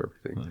pictures of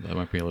everything. Well, that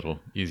might be a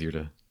little easier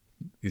to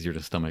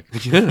stomach.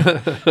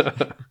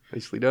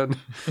 Nicely done.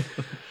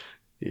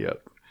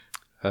 Yep.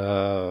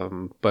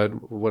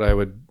 But what I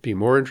would be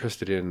more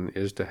interested in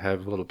is to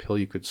have a little pill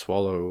you could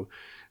swallow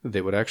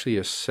that would actually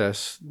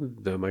assess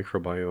the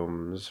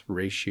microbiome's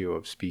ratio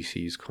of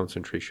species,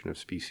 concentration of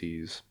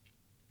species,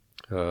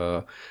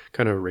 kind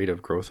of rate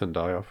of growth and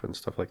die-off and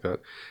stuff like that,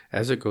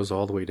 as it goes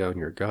all the way down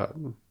your gut.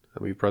 And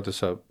we've brought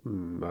this up, I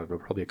don't know,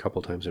 probably a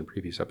couple times in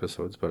previous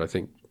episodes, but I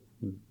think,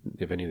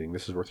 if anything,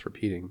 this is worth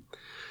repeating.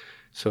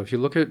 So if you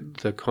look at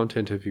the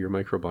content of your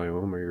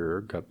microbiome or your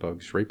gut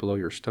bugs right below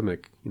your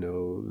stomach,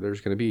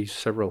 there's going to be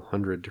several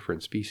hundred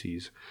different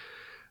species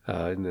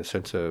in the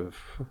sense of,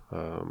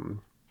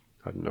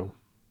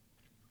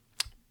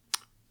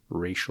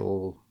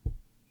 racial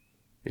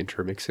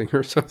intermixing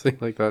or something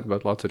like that,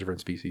 but lots of different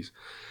species.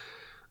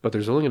 But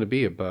there's only going to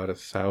be about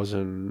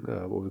 1,000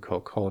 what we call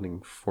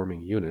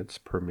colony-forming units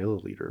per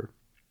milliliter,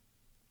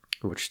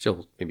 which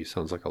still maybe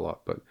sounds like a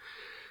lot, but...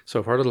 So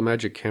if our little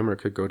magic camera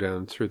could go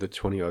down through the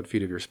 20-odd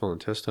feet of your small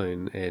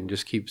intestine and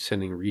just keep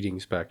sending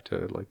readings back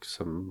to like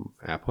some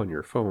app on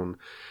your phone,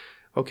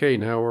 okay,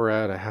 now we're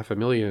at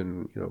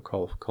 500,000,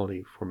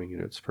 colony-forming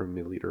units per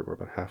milliliter. We're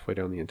about halfway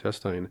down the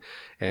intestine,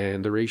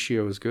 and the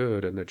ratio is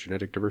good, and the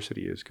genetic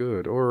diversity is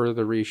good, or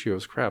the ratio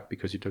is crap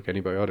because you took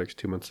antibiotics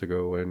 2 months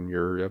ago and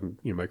your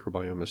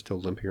microbiome is still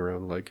limping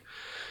around like...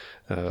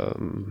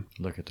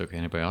 Look, I took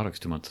antibiotics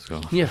 2 months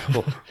ago. Yeah,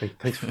 well,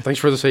 thanks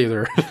for the save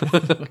there.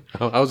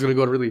 I was going to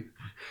go in a really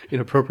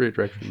inappropriate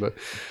direction, but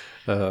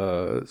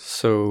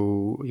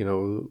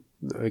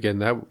again,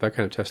 that kind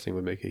of testing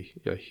would make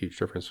a huge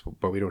difference,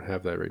 but we don't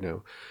have that right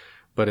now.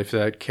 But if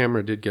that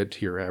camera did get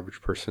to your average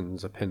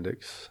person's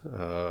appendix,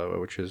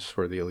 which is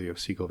where the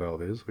ileocecal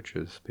valve is, which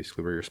is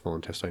basically where your small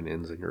intestine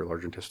ends and your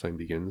large intestine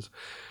begins,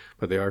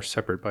 but they are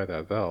separate by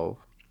that valve.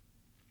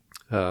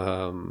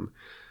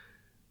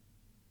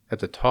 At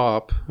the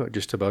top,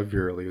 just above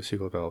your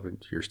ileocecal valve,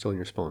 you're still in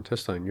your small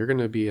intestine, you're going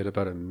to be at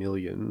about 1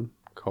 million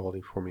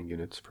colony-forming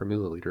units per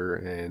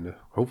milliliter and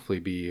hopefully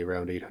be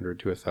around 800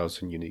 to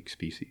 1,000 unique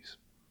species.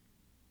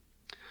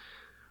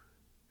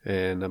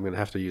 And I'm going to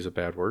have to use a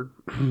bad word,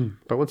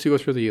 but once you go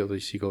through the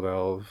ileocecal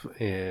valve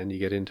and you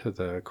get into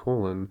the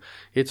colon,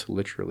 it's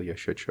literally a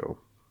shit show.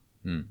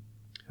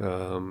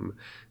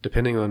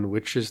 Depending on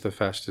which is the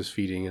fastest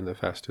feeding and the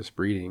fastest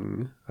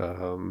breeding,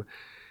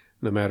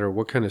 no matter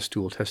what kind of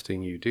stool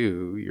testing you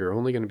do, you're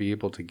only going to be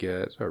able to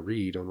get a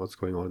read on what's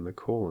going on in the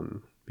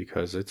colon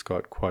because it's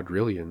got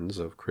quadrillions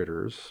of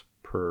critters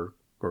or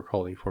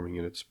colony-forming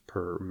units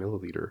per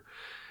milliliter,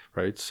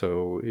 right?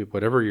 So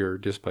whatever your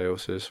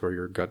dysbiosis or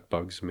your gut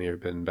bugs may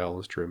have been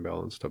balanced or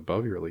imbalanced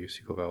above your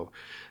ileocecal valve,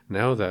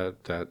 now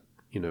that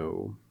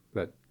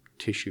that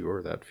tissue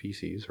or that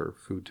feces or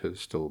food to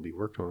still be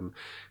worked on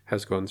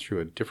has gone through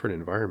a different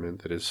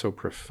environment that is so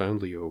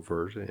profoundly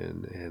overt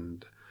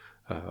and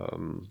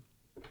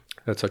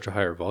at such a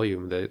higher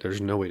volume that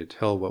there's no way to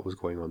tell what was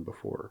going on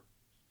before.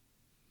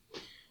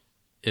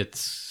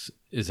 Is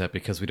that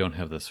because we don't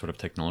have the sort of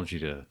technology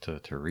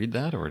to read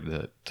that, or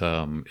that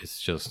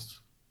it's just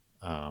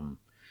I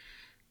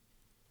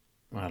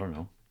don't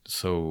know.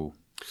 So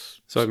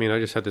I mean, I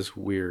just had this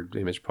weird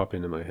image pop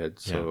into my head.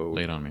 So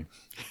lay it on me.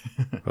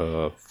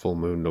 Full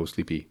moon, no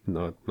sleepy,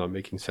 not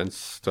making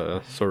sense.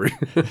 Sorry.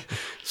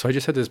 So I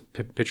just had this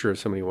picture of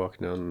somebody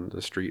walking down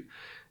the street,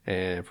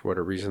 and for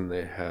whatever reason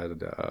they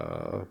had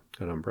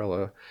an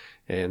umbrella,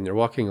 and they're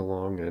walking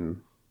along, and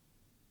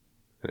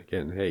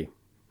again, hey,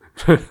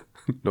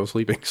 no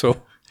sleeping.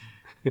 So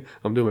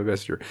I'm doing my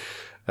best here.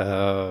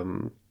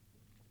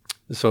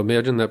 So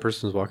imagine that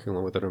person's walking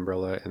along with an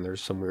umbrella and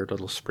there's some weird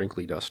little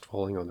sprinkly dust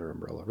falling on their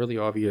umbrella. Really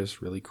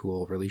obvious, really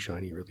cool, really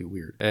shiny, really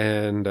weird.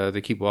 And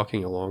they keep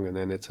walking along, and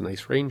then it's a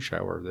nice rain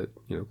shower that,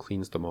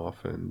 cleans them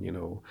off. And,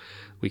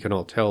 we can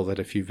all tell that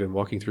if you've been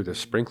walking through the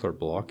sprinkler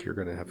block, you're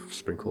going to have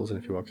sprinkles.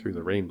 And if you walk through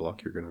the rain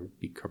block, you're going to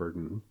be covered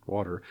in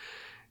water.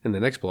 In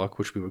the next block,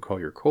 which we would call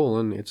your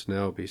colon, it's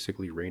now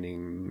basically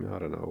raining, I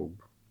don't know,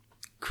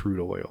 crude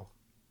oil.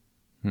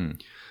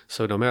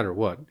 So no matter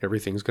what,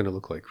 everything's going to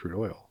look like crude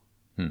oil.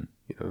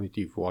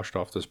 You've washed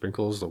off the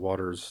sprinkles, the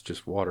water's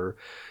just water,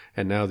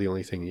 and now the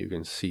only thing you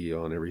can see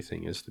on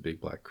everything is the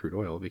big black crude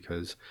oil,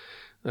 because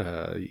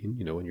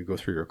when you go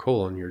through your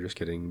colon, you're just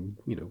getting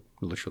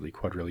literally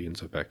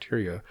quadrillions of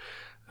bacteria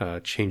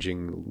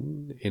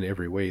changing in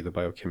every way the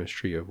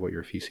biochemistry of what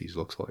your feces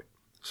looks like.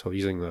 So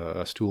using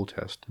a stool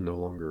test no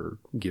longer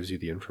gives you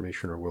the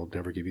information, or will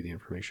never give you the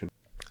information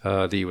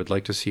that you would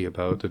like to see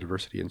about the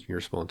diversity in your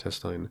small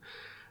intestine,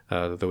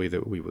 the way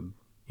that we would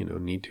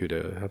need to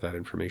have that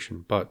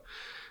information. But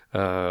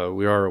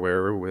we are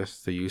aware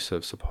with the use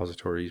of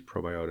suppositories,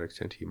 probiotics,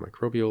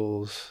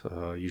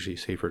 antimicrobials, usually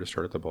safer to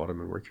start at the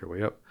bottom and work your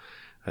way up.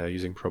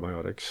 Using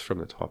probiotics from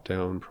the top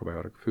down,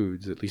 probiotic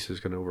foods, at least is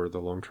going to, over the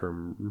long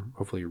term,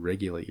 hopefully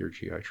regulate your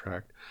GI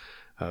tract.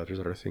 There's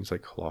other things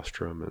like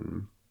colostrum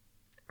and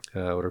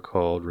what are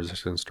called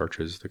resistant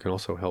starches that can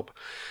also help,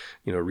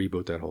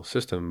 reboot that whole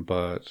system.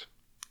 But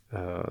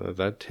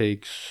that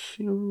takes,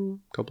 a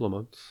couple of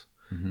months.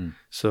 Mm-hmm.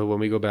 So when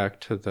we go back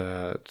to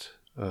that,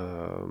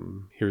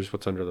 here's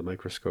what's under the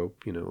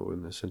microscope,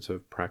 in the sense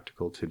of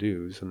practical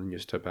to-dos, and then you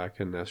step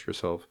back and ask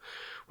yourself,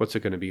 what's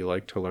it going to be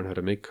like to learn how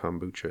to make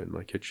kombucha in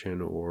my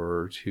kitchen,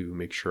 or to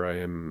make sure I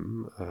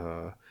am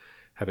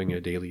having a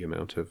daily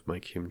amount of my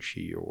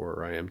kimchi,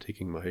 or I am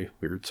taking my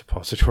weird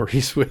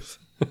suppositories with,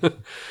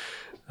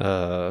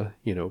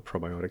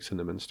 probiotics in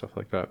them and stuff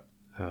like that.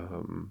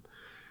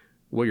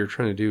 What you're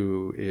trying to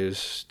do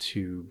is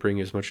to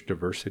bring as much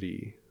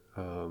diversity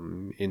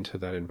into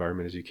that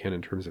environment as you can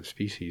in terms of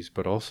species,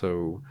 but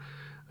also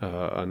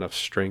enough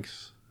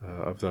strength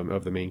of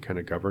the main kind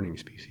of governing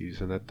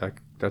species, and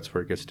that's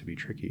where it gets to be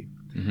tricky.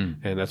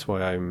 Mm-hmm. And that's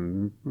why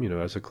I'm,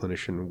 as a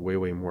clinician,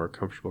 way more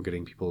comfortable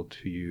getting people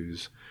to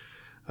use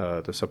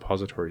the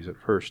suppositories at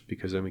first,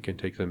 because then we can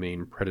take the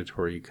main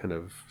predatory kind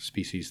of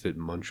species that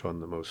munch on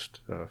the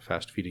most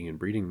fast-feeding and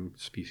breeding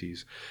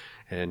species,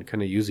 and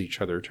kind of use each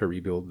other to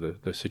rebuild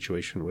the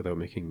situation without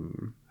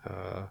making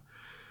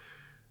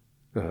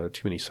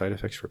too many side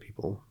effects for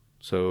people.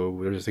 So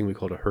there's a thing we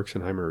call a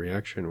Herxenheimer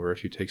reaction, where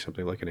if you take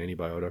something like an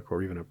antibiotic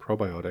or even a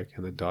probiotic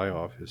and the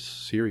die-off is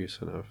serious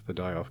enough, the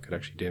die-off could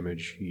actually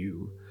damage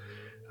you.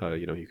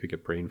 You could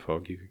get brain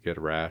fog, you could get a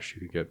rash,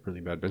 you could get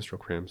really bad menstrual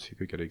cramps, you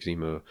could get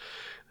eczema,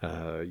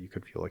 you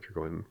could feel like you're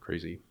going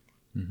crazy.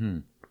 Mm-hmm.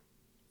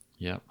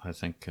 Yeah, I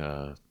think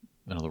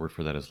another word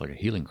for that is like a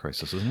healing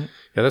crisis, isn't it?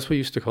 Yeah, that's what we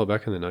used to call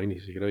back in the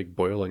 90s. You get a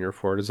boil on your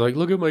forehead. It's like,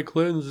 look at my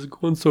cleanse, it's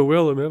going so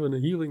well, I'm having a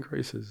healing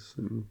crisis.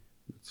 And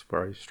that's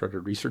where I started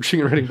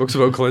researching and writing books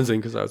about cleansing,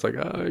 because I was like,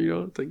 I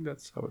don't think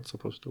that's how it's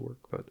supposed to work.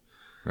 But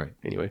right.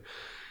 Anyway,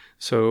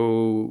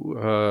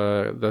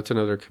 so that's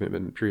another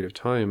commitment period of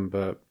time,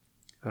 but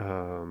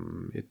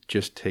it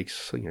just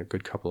takes a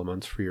good couple of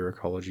months for your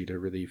ecology to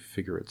really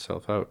figure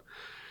itself out.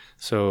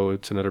 So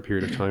it's another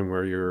period of time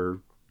where you're,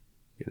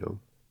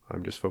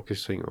 I'm just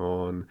focusing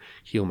on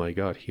heal my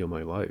gut, heal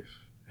my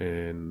life.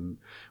 And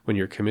when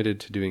you're committed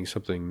to doing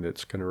something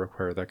that's going to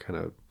require that kind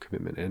of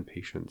commitment and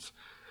patience,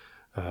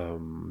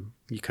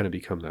 you kind of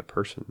become that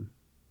person,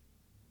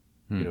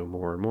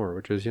 more and more,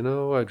 which is,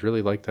 I'd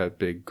really like that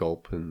big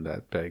gulp and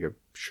that bag of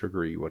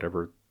sugary,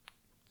 whatever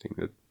thing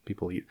that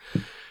people eat.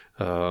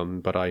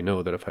 But I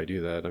know that if I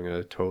do that, I'm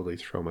going to totally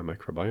throw my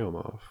microbiome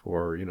off.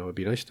 Or, it'd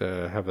be nice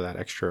to have that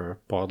extra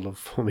bottle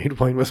of homemade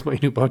wine with my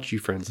new bocce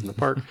friends in the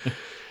park.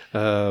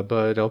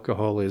 But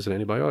alcohol is an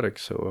antibiotic.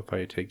 So if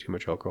I take too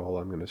much alcohol,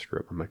 I'm going to screw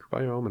up my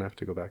microbiome and have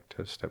to go back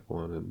to step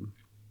one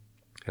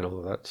and all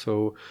of that.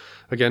 So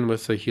again,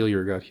 with the heal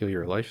your gut, heal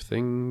your life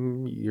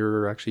thing,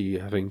 you're actually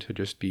having to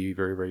just be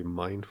very, very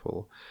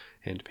mindful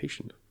and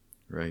patient.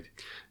 Right.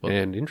 Well,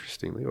 and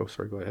interestingly, go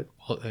ahead.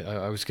 Well,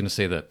 I was going to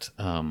say that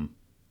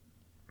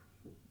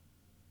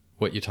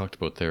what you talked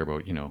about there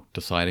about,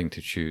 deciding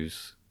to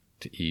choose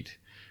to eat,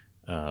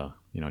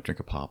 drink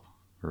a pop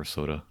or a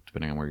soda,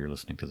 depending on where you're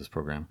listening to this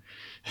program,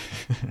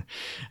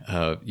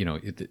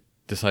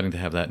 deciding to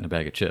have that in a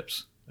bag of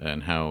chips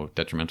and how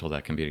detrimental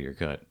that can be to your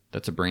gut.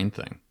 That's a brain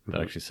thing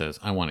that actually says,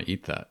 I want to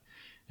eat that.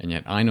 And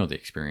yet I know the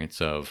experience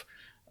of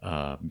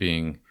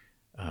having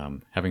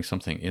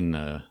something in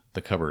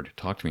the cupboard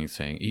talk to me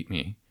saying, eat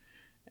me,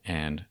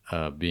 and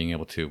being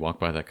able to walk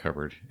by that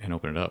cupboard and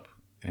open it up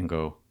and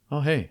go, oh,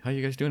 hey, how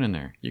you guys doing in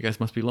there? You guys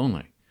must be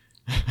lonely.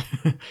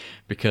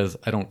 Because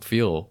I don't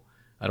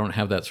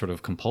have that sort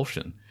of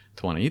compulsion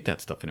to want to eat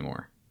that stuff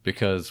anymore.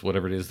 Because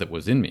whatever it is that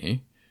was in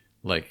me,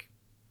 like,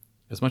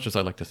 as much as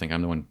I like to think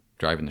I'm the one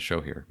driving the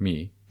show here,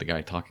 me, the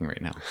guy talking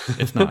right now,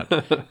 it's not.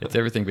 It's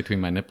everything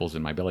between my nipples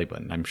and my belly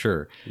button, I'm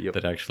sure,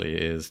 that actually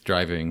is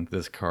driving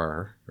this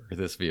car or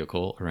this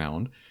vehicle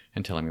around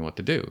and telling me what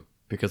to do.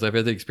 Because I've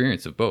had the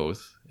experience of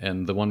both.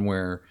 And the one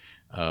where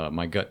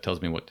my gut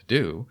tells me what to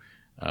do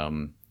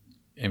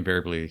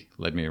invariably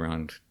led me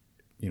around,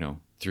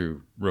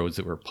 through roads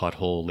that were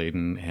pothole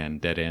laden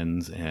and dead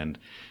ends and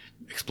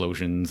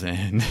explosions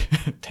and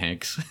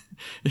tanks,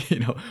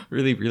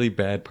 really, really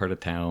bad part of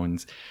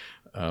towns,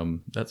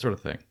 that sort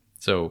of thing.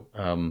 So,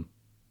 when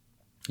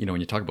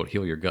you talk about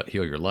heal your gut,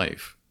 heal your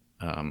life,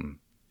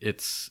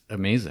 it's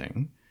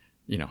amazing.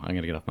 I'm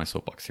going to get off my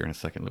soapbox here in a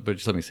second, but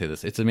just let me say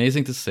this. It's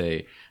amazing to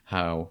say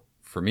how,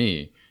 for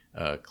me,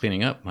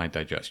 cleaning up my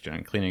digestion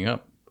and cleaning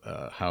up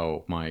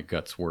how my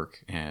guts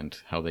work and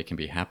how they can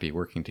be happy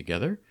working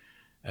together,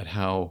 at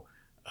how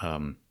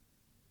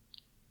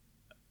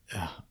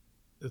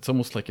it's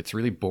almost like it's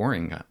really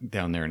boring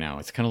down there now.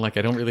 It's kind of like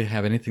I don't really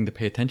have anything to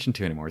pay attention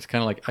to anymore. It's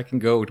kind of like I can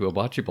go to a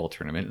bocce ball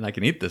tournament and I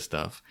can eat this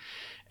stuff.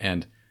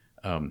 And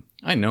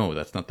I know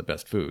that's not the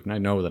best food. And I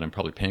know that I'm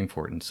probably paying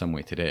for it in some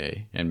way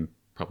today and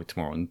probably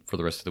tomorrow and for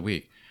the rest of the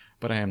week.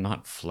 But I am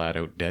not flat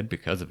out dead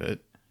because of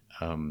it.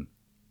 And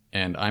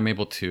I'm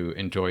able to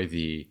enjoy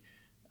the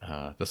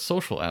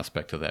social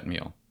aspect of that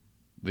meal.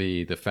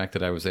 The fact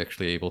that I was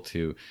actually able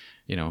to,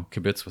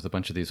 kibitz with a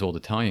bunch of these old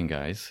Italian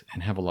guys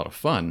and have a lot of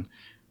fun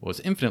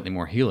was infinitely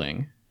more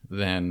healing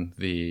than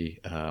the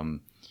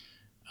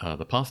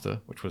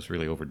pasta, which was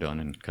really overdone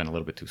and kind of a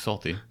little bit too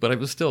salty. But it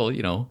was still,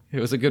 it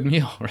was a good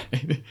meal,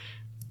 right?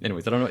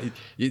 Anyways, I don't know.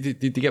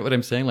 Did you get what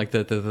I'm saying? Like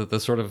the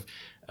sort of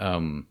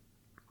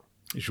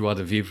joie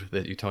de vivre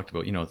that you talked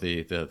about,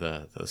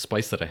 the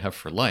spice that I have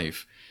for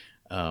life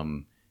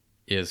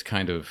is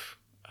kind of...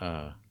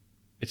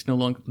 it's no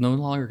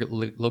longer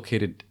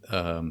located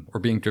or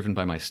being driven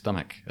by my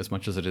stomach as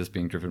much as it is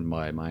being driven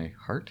by my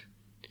heart,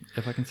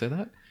 if I can say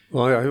that.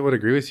 Well, I would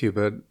agree with you,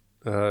 but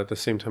at the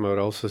same time, I would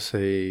also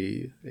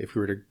say if we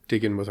were to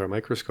dig in with our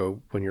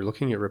microscope, when you're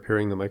looking at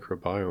repairing the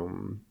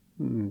microbiome,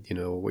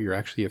 what you're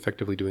actually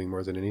effectively doing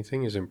more than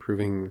anything is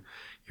improving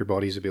your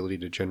body's ability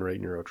to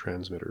generate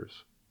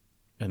neurotransmitters.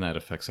 And that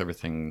affects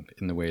everything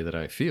in the way that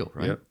I feel,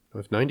 right? Yeah.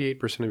 If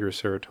 98% of your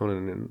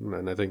serotonin,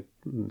 and I think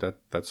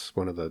that's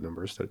one of the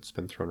numbers that's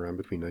been thrown around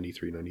between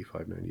 93,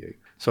 95, 98.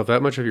 So if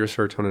that much of your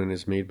serotonin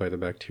is made by the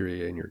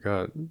bacteria in your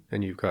gut,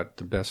 and you've got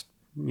the best,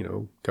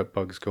 gut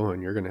bugs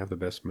going, you're going to have the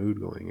best mood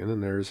going. And then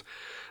there's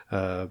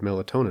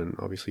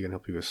melatonin, obviously going to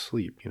help you with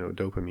sleep,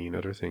 dopamine,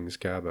 other things,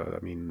 GABA.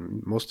 I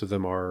mean, most of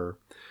them are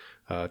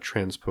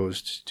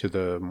transposed to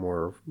the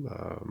more...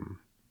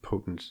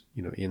 potent,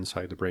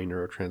 inside the brain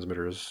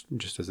neurotransmitters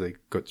just as they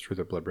go through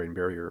the blood-brain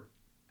barrier,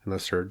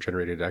 unless they're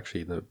generated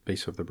actually in the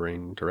base of the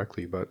brain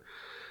directly. But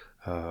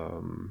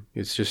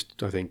it's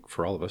just, I think,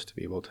 for all of us to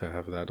be able to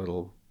have that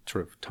little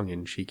sort of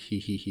tongue-in-cheek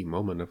hee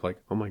moment of like,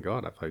 oh my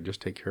God, if I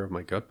just take care of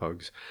my gut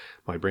bugs,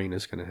 my brain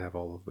is going to have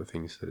all of the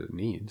things that it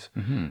needs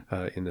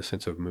in the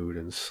sense of mood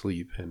and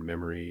sleep and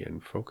memory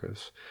and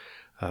focus.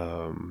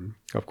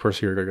 Of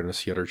course, you're going to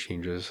see other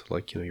changes,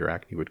 like, your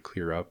acne would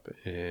clear up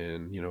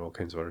and, all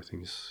kinds of other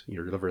things.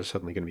 Your liver is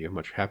suddenly going to be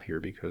much happier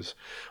because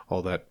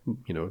all that,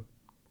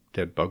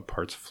 dead bug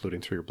parts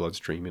floating through your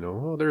bloodstream,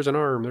 oh, there's an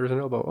arm, there's an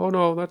elbow. Oh,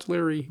 no, that's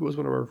Larry. He was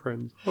one of our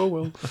friends. Oh,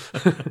 well.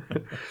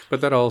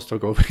 But that all still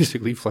go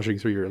basically flushing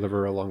through your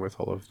liver along with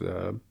all of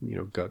the,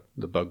 gut,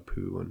 the bug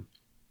poo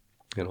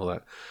and all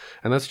that.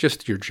 And that's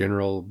just your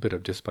general bit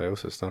of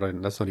dysbiosis.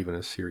 That's not even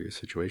a serious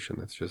situation.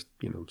 That's just,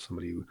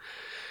 somebody who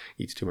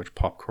eats too much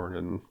popcorn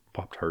and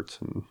Pop-Tarts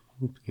and,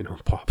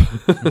 pop.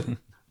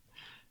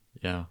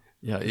 Yeah.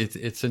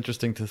 It's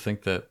interesting to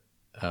think that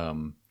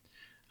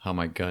how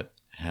my gut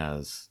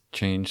has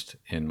changed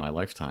in my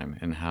lifetime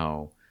and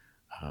how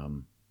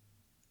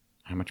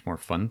much more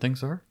fun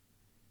things are.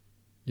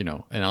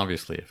 And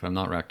obviously if I'm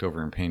not racked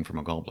over in pain from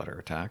a gallbladder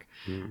attack,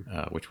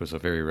 which was a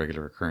very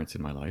regular occurrence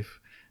in my life,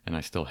 and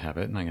I still have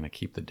it, and I'm going to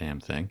keep the damn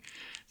thing.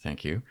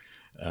 Thank you.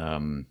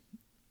 Like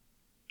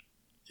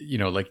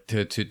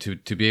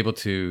to be able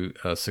to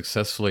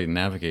successfully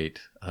navigate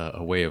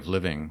a way of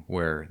living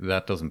where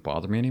that doesn't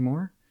bother me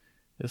anymore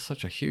is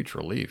such a huge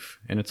relief.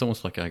 And it's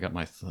almost like I got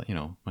my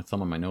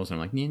thumb on my nose, and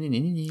I'm like,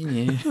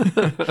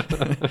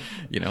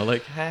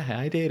 like, ha,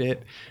 I did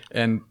it.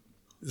 And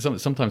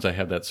sometimes I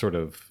have that sort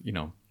of,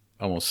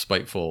 almost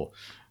spiteful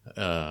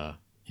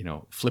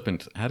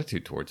flippant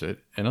attitude towards it.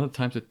 And other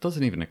times it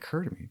doesn't even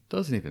occur to me. It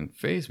doesn't even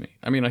faze me.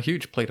 I mean, a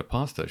huge plate of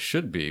pasta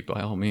should be,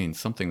 by all means,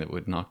 something that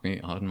would knock me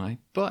on my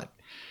butt.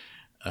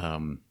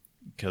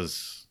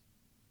 Because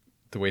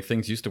the way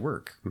things used to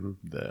work,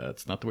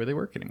 that's not the way they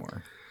work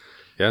anymore.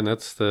 Yeah, and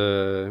that's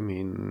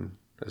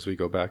as we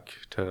go back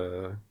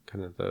to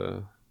kind of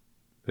the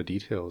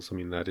details,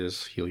 that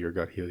is heal your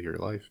gut, heal your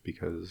life,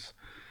 because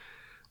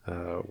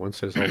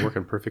once it's all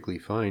working perfectly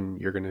fine,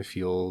 you're going to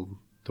feel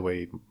the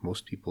way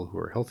most people who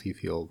are healthy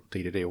feel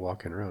day to day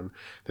walking around.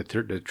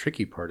 The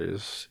tricky part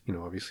is,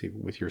 obviously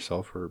with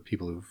yourself or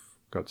people who've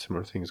got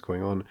similar things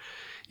going on,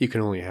 you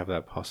can only have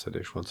that pasta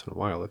dish once in a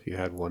while. If you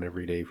had one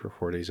every day for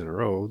 4 days in a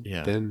row,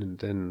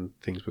 then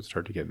things would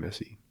start to get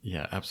messy.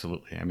 Yeah,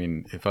 absolutely. I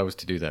mean, if I was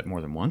to do that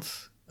more than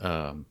once,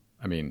 as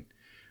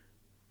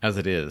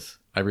it is,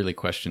 I really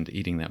questioned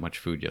eating that much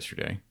food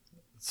yesterday.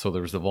 So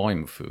there was the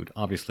volume of food.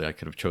 Obviously, I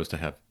could have chose to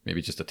have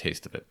maybe just a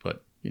taste of it,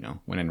 but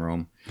when in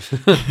Rome,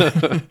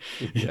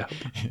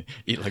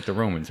 eat like the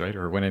Romans, right?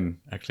 Or when in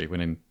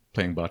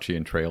playing bocce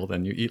and trail,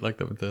 then you eat like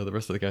the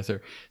rest of the guys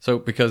there. So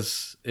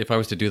because if I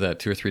was to do that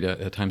 2 or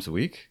 3 times a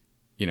week,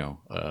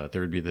 there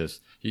would be this,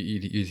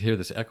 you'd hear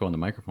this echo on the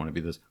microphone. It'd be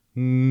this,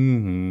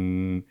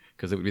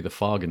 because it would be the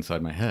fog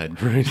inside my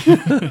head. Right.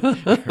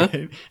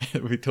 Right?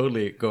 It would be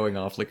totally going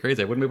off like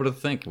crazy. I wouldn't be able to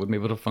think. I wouldn't be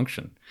able to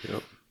function.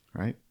 Yep.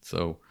 Right.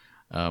 So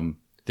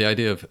the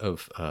idea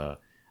of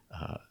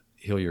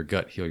heal your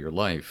gut, heal your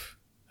life,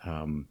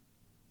 we're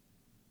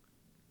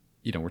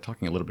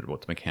talking a little bit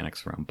about the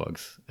mechanics around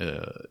bugs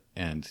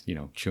and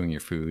chewing your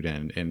food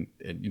and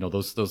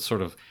those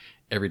sort of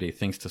everyday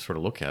things to sort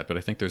of look at. But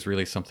I think there's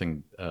really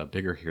something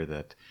bigger here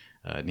that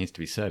needs to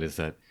be said, is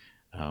that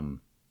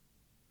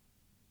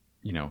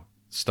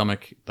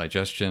stomach,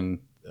 digestion,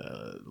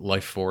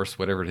 life force,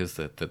 whatever it is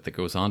that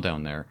goes on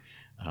down there.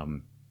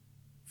 And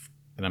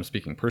I'm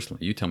speaking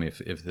personally. You tell me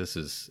if this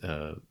is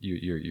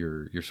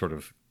your sort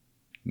of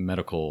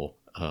medical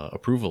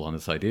approval on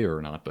this idea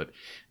or not. But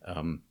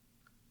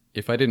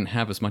if I didn't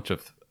have as much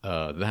of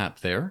that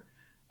there,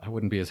 I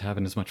wouldn't be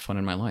having as much fun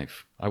in my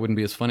life. I wouldn't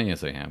be as funny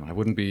as I am. I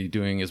wouldn't be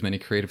doing as many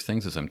creative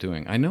things as I'm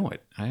doing. I know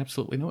it. I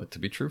absolutely know it to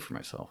be true for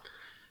myself.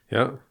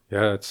 Yeah.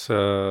 It's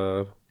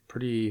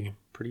pretty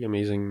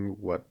amazing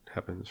what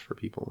happens for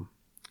people.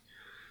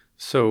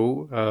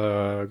 So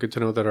good to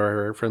know that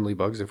our friendly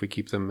bugs, if we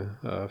keep them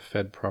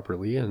fed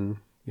properly and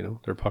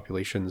their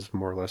population's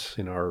more or less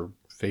in our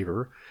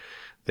favor,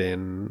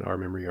 then our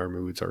memory, our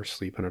moods, our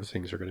sleep, and other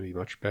things are going to be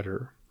much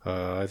better.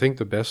 I think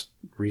the best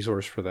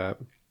resource for that,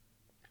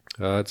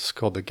 it's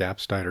called the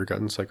GAPS diet, or Gut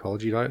and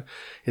Psychology diet.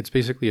 It's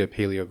basically a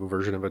paleo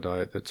version of a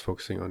diet that's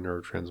focusing on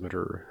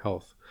neurotransmitter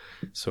health.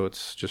 So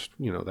it's just,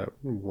 that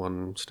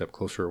one step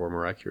closer or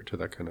more accurate to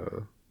that kind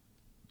of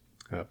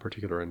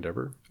particular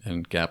endeavor.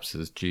 And GAPS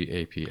is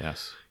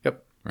GAPS.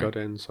 Yep. Right? Gut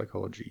and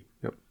Psychology.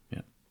 Yep.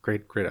 Yeah.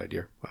 Great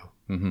idea. Wow.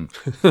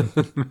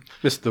 Mm-hmm.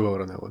 Missed the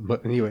boat on that one.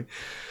 But anyway,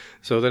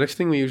 so the next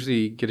thing we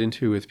usually get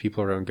into with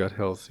people around gut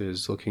health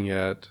is looking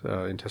at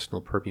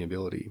intestinal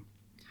permeability,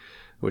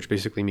 which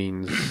basically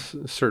means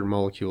certain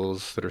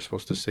molecules that are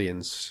supposed to stay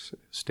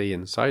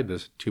inside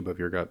this tube of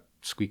your gut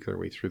squeak their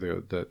way through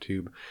the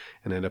tube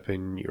and end up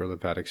in your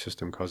lymphatic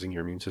system, causing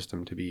your immune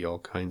system to be all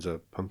kinds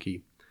of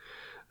punky.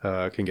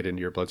 Can get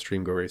into your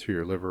bloodstream, go right through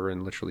your liver,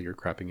 and literally you're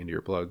crapping into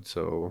your blood.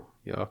 So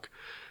yuck.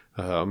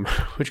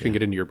 Which can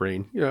get into your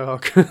brain.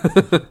 Yuck.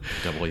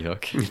 Double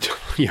yuck.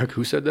 Yuck.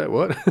 Who said that?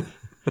 What?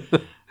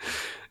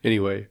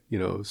 Anyway,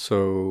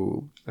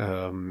 so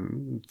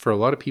for a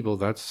lot of people,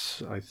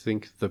 that's, I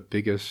think, the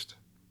biggest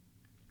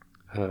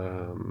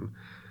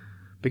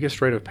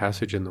rite of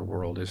passage in the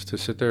world is to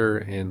sit there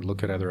and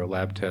look at either a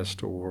lab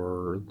test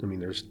or,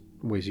 there's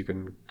ways you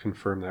can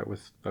confirm that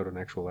without an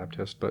actual lab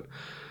test, but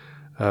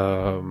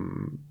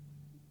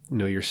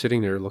you're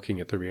sitting there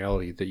looking at the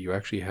reality that you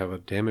actually have a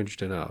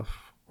damaged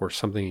enough, or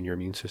something in your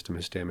immune system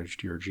has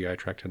damaged your GI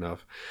tract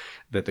enough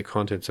that the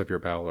contents of your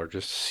bowel are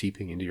just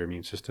seeping into your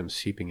immune system,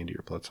 seeping into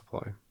your blood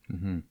supply.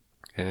 Mm-hmm.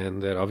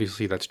 And that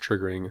obviously that's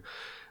triggering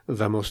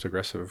the most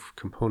aggressive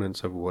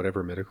components of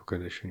whatever medical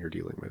condition you're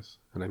dealing with.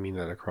 And I mean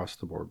that across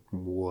the board,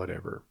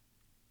 whatever.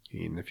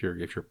 If you're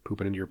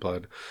pooping into your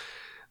blood,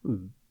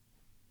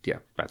 yeah,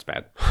 that's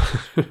bad.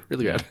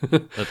 Really bad.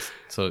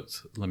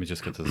 Let me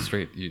just get this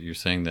straight. You're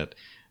saying that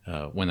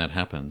when that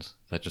happens,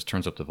 that just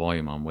turns up the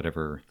volume on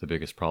whatever the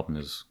biggest problem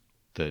is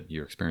that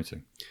you're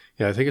experiencing.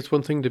 Yeah, I think it's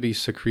one thing to be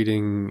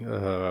secreting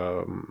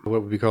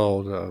what would be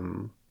called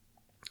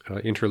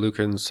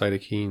interleukins,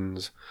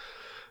 cytokines,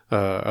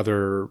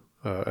 other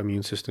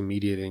immune system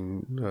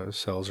mediating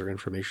cells or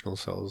informational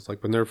cells.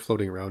 Like when they're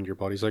floating around, your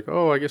body's like,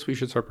 oh, I guess we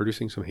should start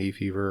producing some hay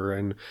fever,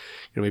 and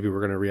maybe we're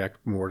going to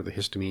react more to the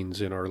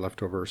histamines in our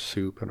leftover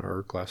soup and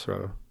our glass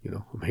of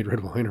made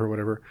red wine or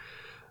whatever.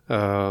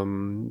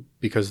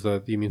 Because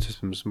the immune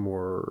system's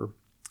more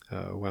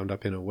wound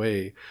up in a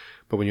way.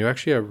 But when you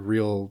actually have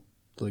real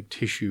like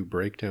tissue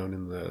breakdown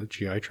in the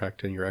GI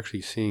tract, and you're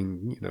actually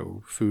seeing,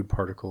 food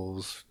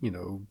particles,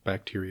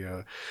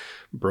 bacteria,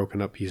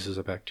 broken up pieces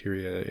of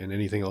bacteria, and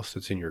anything else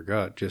that's in your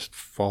gut just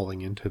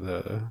falling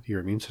into your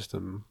immune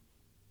system.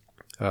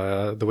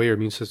 The way your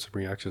immune system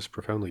reacts is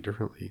profoundly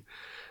differently.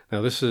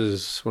 Now, this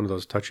is one of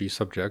those touchy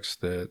subjects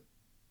that,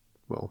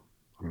 well,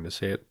 I'm going to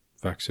say it,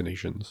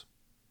 vaccinations.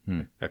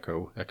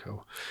 Echo,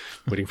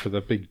 waiting for the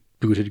big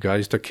booted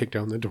guys to kick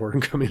down the door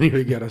and come in here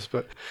to get us.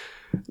 But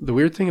the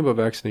weird thing about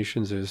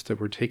vaccinations is that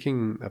we're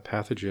taking a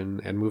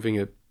pathogen and moving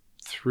it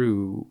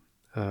through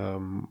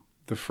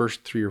the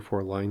first 3 or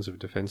 4 lines of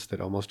defense that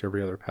almost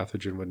every other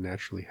pathogen would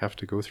naturally have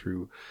to go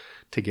through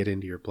to get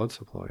into your blood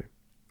supply,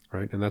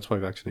 right? And that's why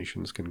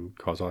vaccinations can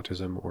cause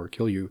autism or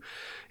kill you.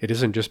 It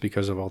isn't just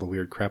because of all the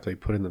weird crap they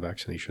put in the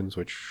vaccinations,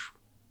 which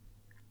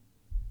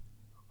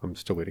I'm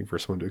still waiting for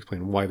someone to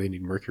explain why they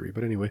need mercury.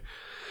 But anyway,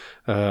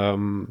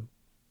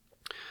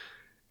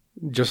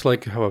 just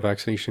like how a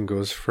vaccination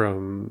goes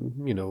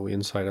from,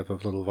 inside of a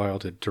little vial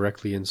to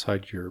directly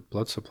inside your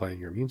blood supply and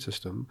your immune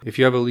system, if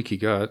you have a leaky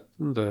gut,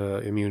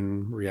 the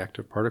immune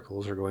reactive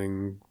particles are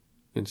going,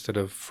 instead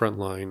of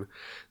frontline,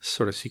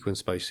 sort of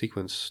sequence by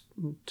sequence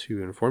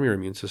to inform your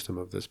immune system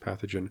of this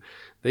pathogen,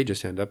 they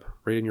just end up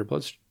right in your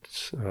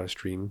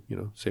bloodstream,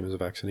 same as a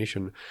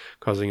vaccination,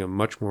 causing a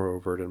much more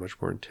overt and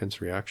much more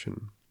intense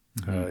reaction.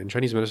 In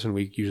Chinese medicine,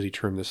 we usually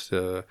term this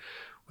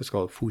what's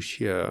called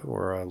fuxie,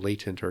 or a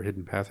latent or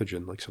hidden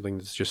pathogen, like something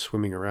that's just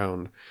swimming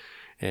around.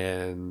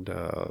 And,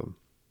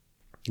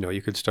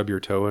 you could stub your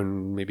toe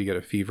and maybe get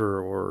a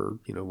fever or,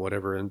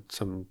 whatever, and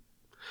some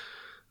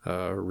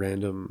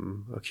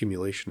random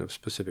accumulation of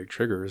specific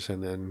triggers,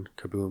 and then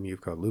kaboom,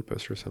 you've got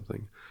lupus or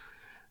something,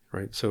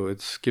 right? So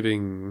it's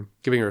giving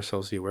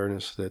ourselves the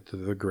awareness that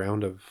the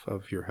ground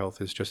of your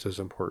health is just as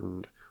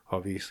important,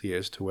 obviously,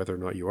 as to whether or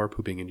not you are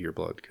pooping into your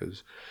blood.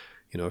 Because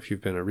if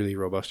you've been a really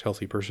robust,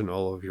 healthy person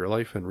all of your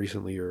life, and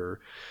recently you're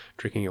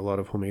drinking a lot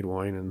of homemade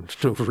wine and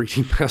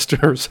overeating pasta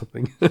or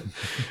something,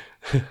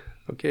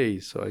 okay,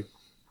 so I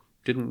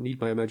didn't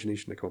need my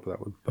imagination to come up with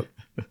that one.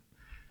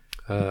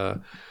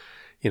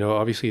 But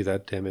obviously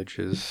that damage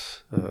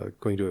is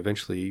going to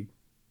eventually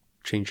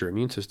change your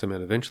immune system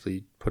and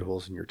eventually put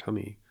holes in your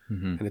tummy.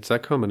 And it's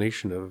that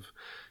combination of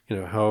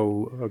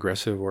how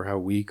aggressive or how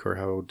weak or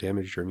how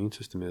damaged your immune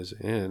system is,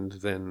 and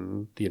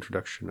then the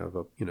introduction of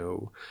a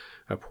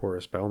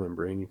porous bowel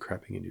membrane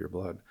crapping into your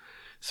blood.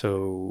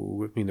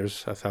 So,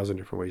 there's 1,000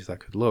 different ways that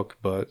could look.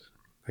 But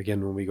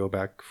again, when we go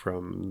back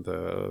from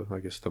the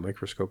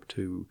microscope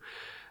to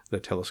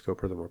the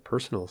telescope, or the more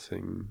personal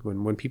thing,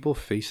 when people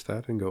face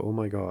that and go, oh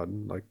my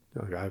God, like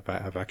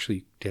I've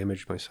actually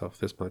damaged myself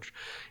this much,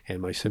 and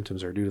my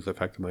symptoms are due to the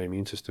fact that my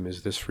immune system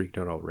is this freaked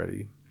out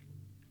already.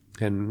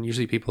 And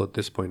usually people at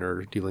this point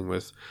are dealing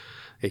with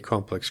a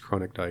complex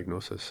chronic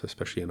diagnosis,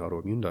 especially an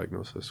autoimmune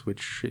diagnosis,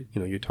 which,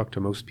 you talk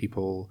to most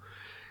people,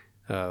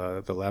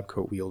 the lab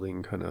coat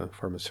wielding kind of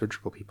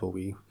pharmaceutical people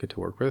we get to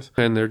work with,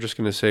 and they're just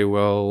going to say,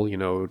 well,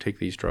 take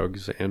these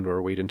drugs, and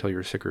or wait until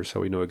you're sicker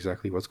so we know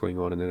exactly what's going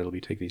on, and then it'll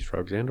be take these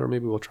drugs, and or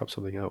maybe we'll chop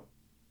something out.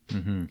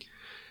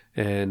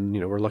 And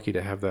we're lucky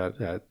to have that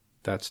at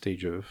that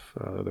stage of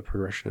the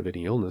progression of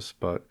any illness.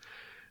 But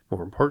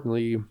more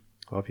importantly,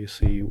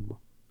 obviously,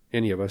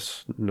 any of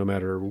us, no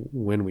matter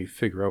when we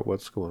figure out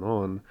what's going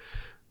on,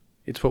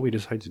 it's what we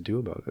decide to do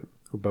about it.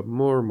 But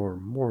more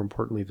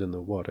importantly than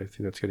the what, I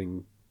think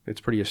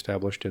it's pretty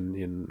established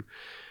in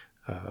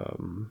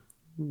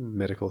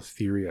medical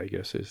theory, I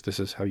guess, is this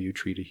is how you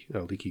treat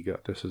a leaky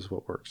gut. This is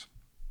what works.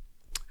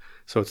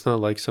 So it's not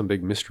like some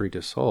big mystery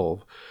to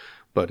solve,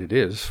 but it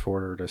is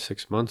 4 to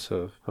 6 months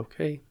of,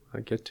 okay,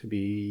 I get to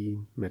be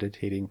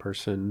meditating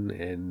person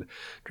and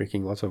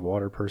drinking lots of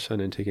water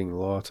person and taking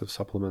lots of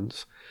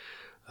supplements.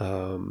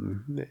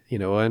 And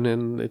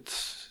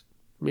it's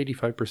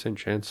 85%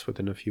 chance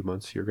within a few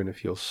months you're going to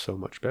feel so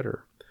much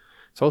better.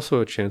 It's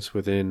also a chance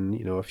within,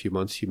 a few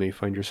months you may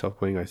find yourself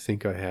going, I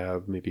think I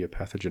have maybe a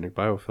pathogenic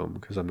biofilm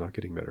because I'm not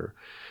getting better.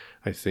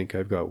 I think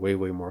I've got way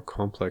more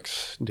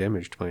complex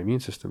damage to my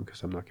immune system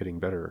because I'm not getting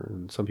better.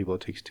 And some people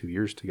it takes 2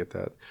 years to get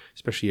that,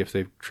 especially if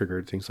they've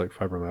triggered things like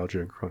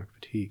fibromyalgia and chronic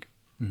fatigue.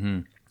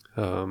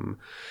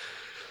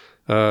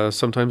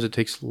 Sometimes it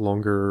takes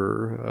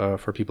longer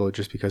for people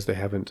just because they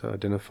haven't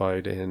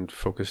identified and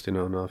focused in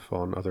enough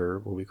on other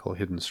what we call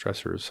hidden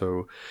stressors.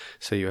 So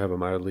say you have a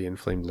mildly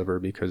inflamed liver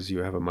because you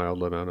have a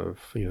mild amount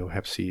of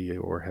hep C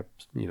or hep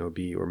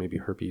B or maybe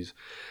herpes,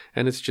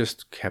 and it's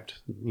just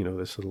kept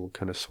this little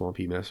kind of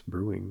swampy mess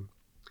brewing.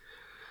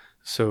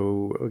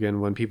 So again,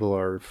 when people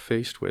are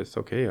faced with,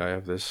 okay, I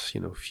have this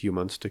few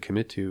months to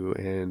commit to,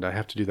 and I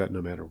have to do that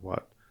no matter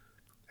what,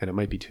 and it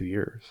might be 2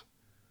 years.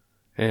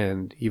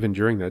 And even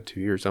during that 2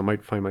 years, I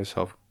might find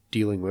myself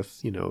dealing with,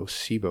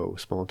 SIBO,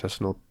 small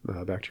intestinal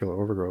bacterial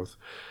overgrowth,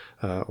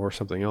 or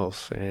something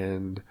else.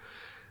 And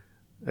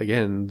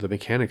again, the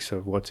mechanics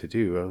of what to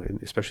do,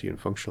 especially in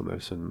functional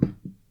medicine,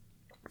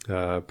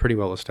 pretty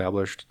well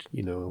established,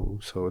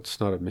 so it's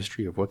not a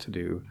mystery of what to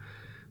do.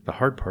 The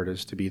hard part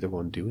is to be the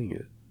one doing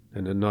it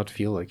and to not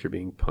feel like you're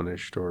being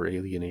punished or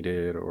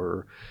alienated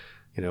or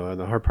You know, and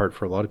the hard part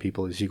for a lot of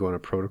people is you go on a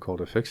protocol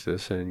to fix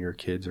this, and your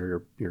kids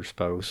or your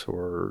spouse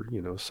or,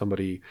 you know,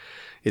 somebody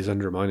is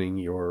undermining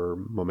your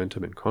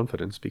momentum and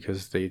confidence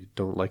because they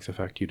don't like the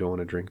fact you don't want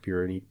to drink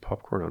beer and eat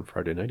popcorn on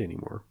Friday night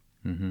anymore.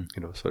 Mm-hmm.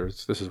 You know, so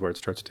this is where it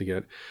starts to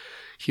get,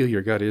 heal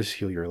your gut is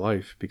heal your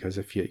life, because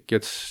if it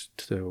gets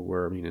to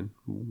where, I mean, and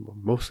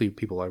mostly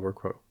people I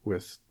work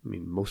with, I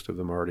mean, most of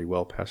them are already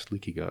well past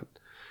leaky gut.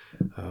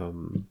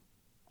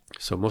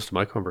 So most of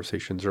my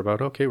conversations are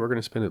about, okay, we're going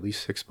to spend at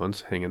least 6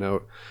 months hanging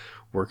out,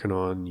 working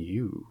on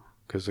you.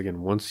 Because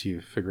again, once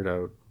you've figured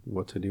out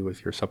what to do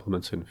with your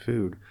supplements and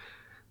food,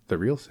 the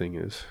real thing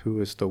is,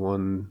 who is the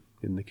one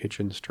in the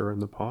kitchen stirring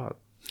the pot?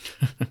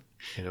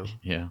 You know?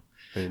 Yeah.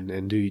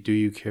 And do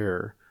you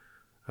care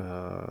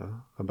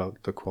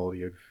about the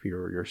quality of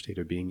your state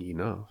of being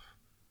enough?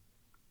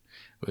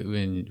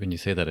 When you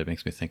say that, it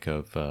makes me think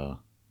of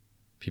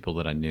people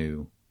that I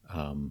knew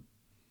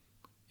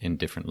in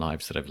different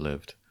lives that I've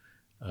lived,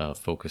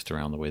 focused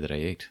around the way that I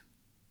ate.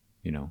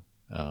 You know,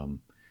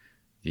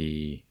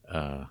 the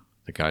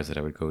guys that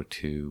I would go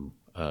to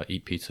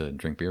eat pizza and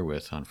drink beer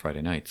with on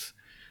Friday nights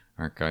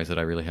aren't guys that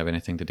I really have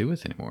anything to do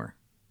with anymore.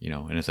 You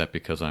know, and is that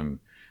because I'm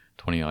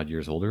 20 odd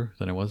years older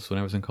than I was when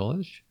I was in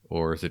college?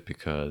 Or is it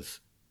because,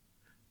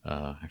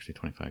 actually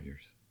 25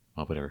 years,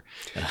 well, whatever.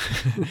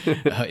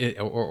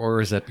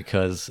 Or is that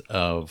because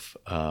of,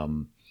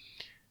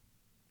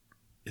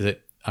 is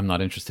it, I'm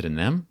not interested in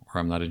them, or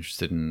I'm not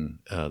interested in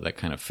that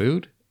kind of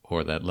food,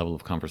 or that level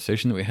of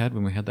conversation that we had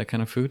when we had that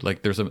kind of food?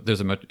 Like there's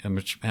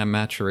a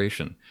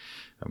maturation,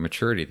 a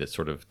maturity that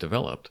sort of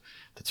developed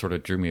that sort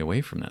of drew me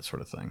away from that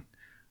sort of thing.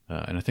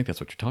 And I think that's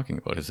what you're talking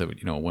about, is that,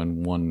 you know,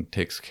 when one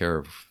takes care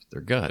of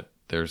their gut,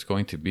 there's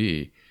going to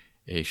be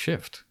a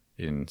shift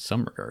in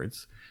some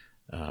regards.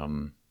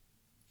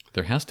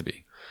 There has to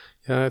be.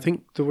 Yeah, I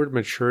think the word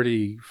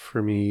maturity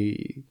for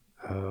me,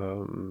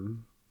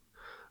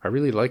 I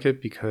really like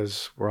it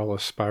because we're all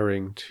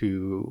aspiring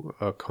to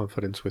a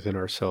confidence within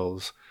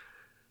ourselves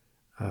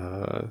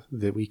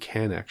that we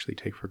can actually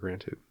take for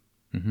granted.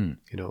 Mm-hmm.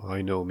 You know,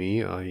 I know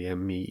me, I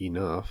am me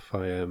enough,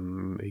 I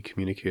am a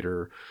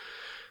communicator,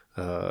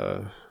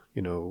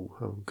 you know,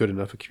 I'm good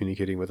enough at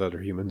communicating with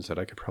other humans that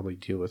I could probably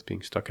deal with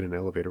being stuck in an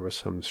elevator with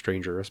some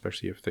stranger,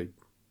 especially if they,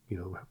 you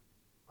know,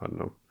 I don't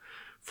know,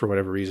 for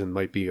whatever reason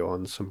might be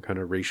on some kind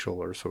of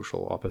racial or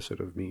social opposite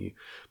of me,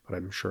 but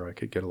I'm sure I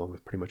could get along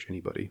with pretty much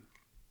anybody.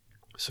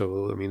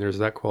 So, I mean, there's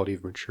that quality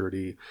of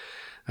maturity.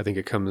 I think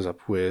it comes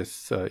up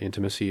with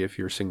intimacy if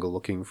you're single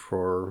looking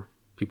for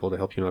people to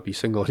help you not be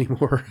single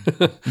anymore.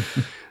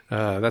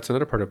 That's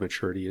another part of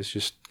maturity, is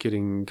just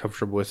getting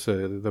comfortable with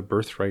the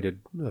birthright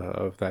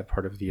of that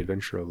part of the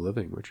adventure of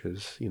living, which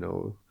is, you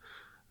know,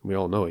 we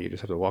all know it. You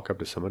just have to walk up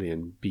to somebody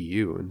and be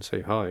you and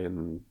say hi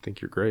and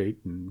think you're great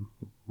and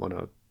want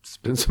to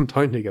spend some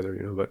time together,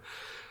 you know, but,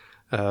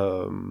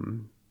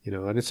 you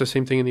know, and it's the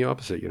same thing in the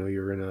opposite. You know,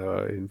 you're in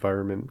an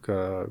environment,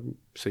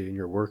 say in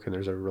your work, and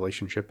there's a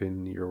relationship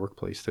in your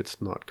workplace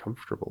that's not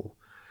comfortable.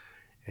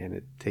 And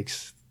it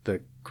takes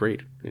the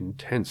great,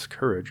 intense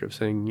courage of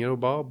saying, you know,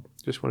 Bob,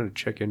 just wanted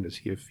to check in to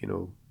see if, you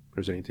know,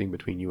 there's anything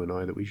between you and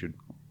I that we should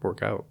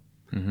work out.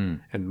 Mm-hmm.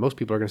 And most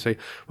people are going to say,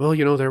 well,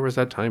 you know, there was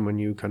that time when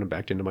you kind of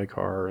backed into my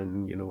car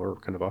and, you know, were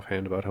kind of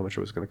offhand about how much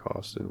it was going to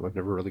cost, and I've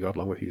never really got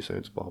along with you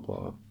since, blah,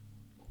 blah.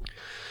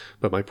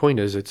 But my point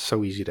is, it's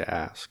so easy to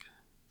ask.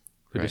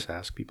 To Right. just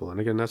ask people. And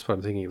again, that's what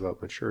I'm thinking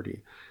about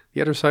maturity.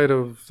 The other side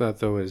of that,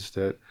 though, is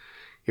that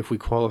if we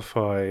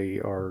qualify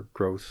our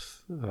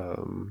growth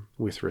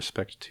with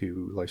respect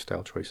to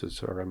lifestyle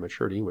choices or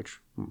maturity, which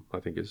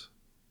I think is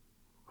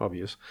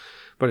obvious,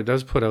 but it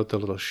does put out the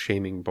little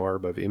shaming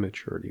barb of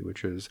immaturity,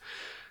 which is,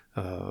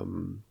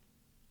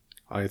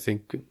 I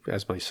think,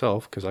 as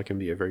myself, because I can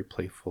be a very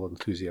playful,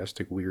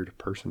 enthusiastic, weird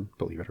person,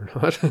 believe it or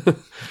not.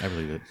 I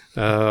believe it.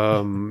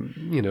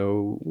 You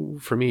know,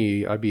 for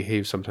me, I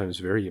behave sometimes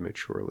very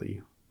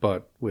immaturely,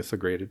 but with a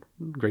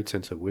great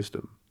sense of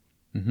wisdom.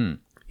 Mm-hmm.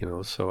 You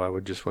know, so I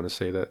would just want to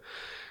say that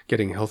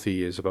getting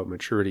healthy is about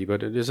maturity,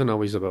 but it isn't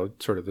always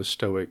about sort of the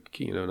stoic,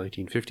 you know,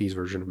 1950s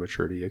version of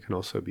maturity. It can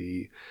also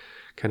be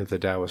kind of the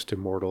Taoist,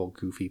 immortal,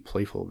 goofy,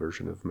 playful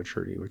version of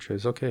maturity, which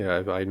is, okay,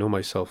 I know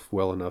myself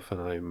well enough and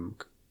I'm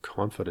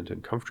confident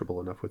and comfortable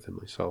enough within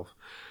myself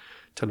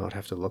to not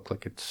have to look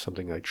like it's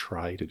something I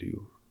try to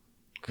do.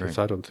 Because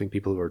Right. I don't think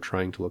people who are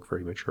trying to look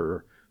very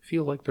mature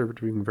feel like they're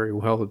doing very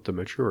well at the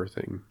mature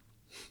thing.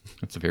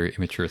 It's a very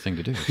immature thing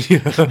to do.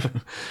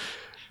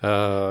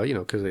 You know,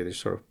 because they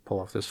just sort of pull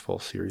off this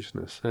false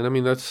seriousness. And I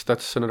mean,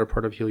 that's another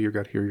part of Heal Your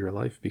Gut, Heal Your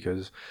Life,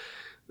 because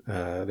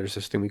there's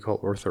this thing we call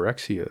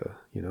orthorexia,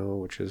 you know,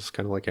 which is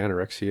kind of like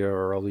anorexia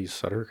or all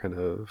these other kind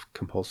of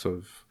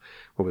compulsive,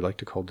 what we like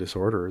to call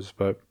disorders.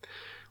 But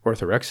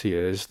orthorexia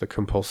is the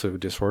compulsive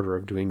disorder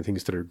of doing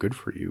things that are good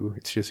for you.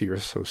 It's just you're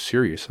so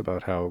serious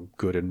about how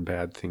good and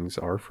bad things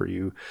are for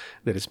you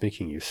that it's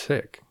making you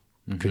sick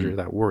because you're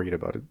that worried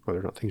about it,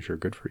 whether or not things are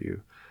good for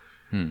you.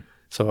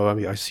 So, I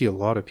mean, I see a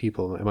lot of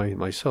people,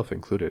 myself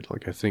included,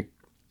 like I think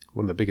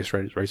one of the biggest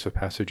rites of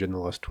passage in the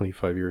last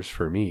 25 years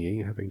for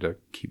me, having to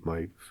keep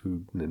my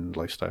food and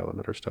lifestyle and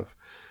other stuff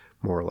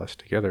more or less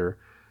together,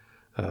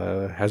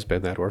 has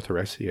been that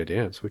orthorexia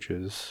dance, which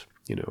is,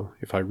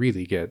 if I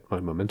really get my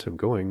momentum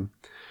going,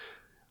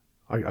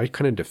 I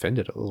kind of defend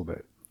it a little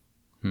bit.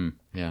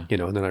 Yeah.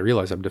 And then I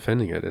realize I'm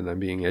defending it and I'm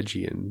being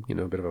edgy and,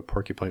 a bit of a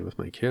porcupine with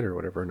my kid or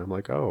whatever. And I'm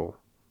like, oh,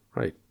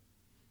 right.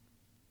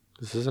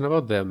 This isn't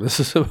about them. This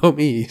is about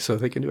me. So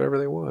they can do whatever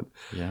they want.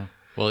 Yeah.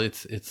 Well,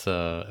 it's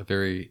a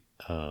very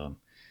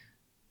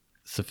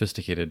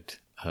sophisticated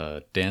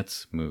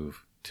dance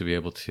move to be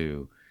able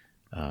to,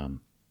 the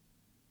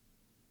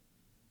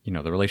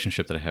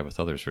relationship that I have with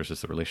others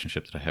versus the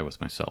relationship that I have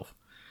with myself.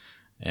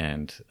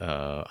 And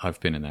I've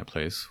been in that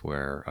place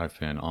where I've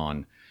been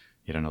on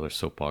yet another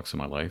soapbox in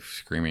my life,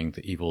 screaming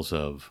the evils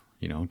of,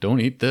 don't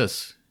eat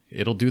this.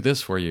 It'll do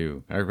this for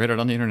you. I read it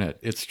on the internet.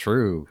 It's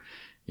true.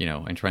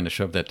 And trying to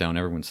shove that down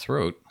everyone's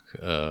throat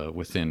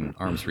within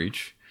arm's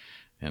reach.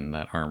 And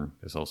that arm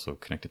is also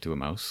connected to a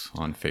mouse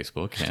on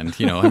Facebook. And,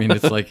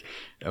 it's like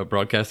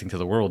broadcasting to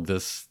the world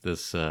this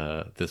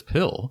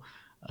pill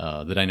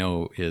that I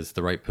know is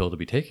the right pill to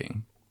be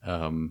taking.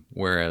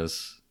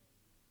 Whereas,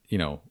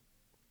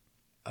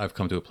 I've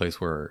come to a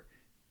place where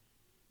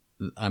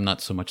I'm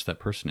not so much that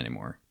person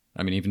anymore.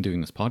 I mean, even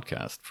doing this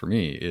podcast for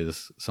me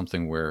is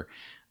something where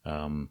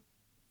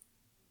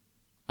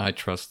I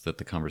trust that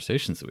the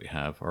conversations that we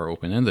have are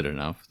open-ended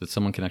enough that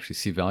someone can actually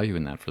see value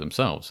in that for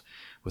themselves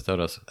without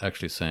us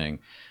actually saying,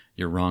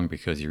 you're wrong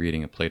because you're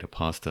eating a plate of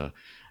pasta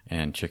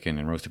and chicken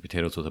and roasted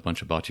potatoes with a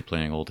bunch of bocce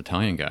playing old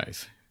Italian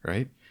guys,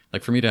 right?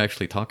 Like for me to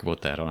actually talk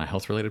about that on a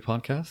health-related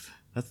podcast,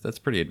 that's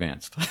pretty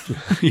advanced.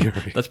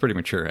 Right. That's pretty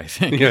mature, I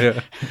think.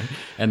 Yeah.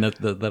 And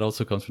that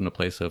also comes from the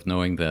place of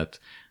knowing that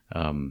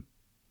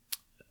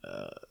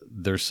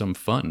there's some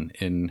fun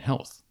in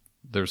health.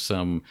 There's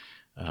some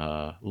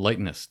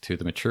lightness to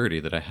the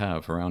maturity that I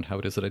have around how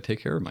it is that I take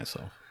care of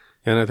myself.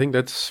 And I think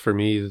that's, for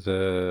me,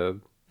 the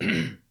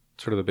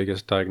sort of the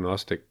biggest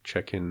diagnostic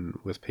check-in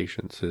with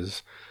patients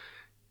is,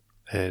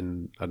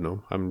 and I don't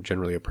know, I'm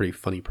generally a pretty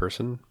funny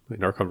person.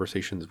 In our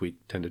conversations, we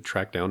tend to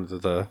track down to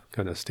the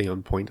kind of stay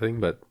on point thing,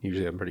 but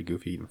usually I'm pretty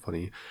goofy and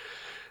funny.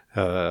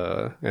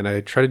 And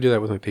I try to do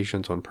that with my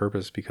patients on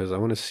purpose because I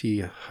want to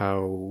see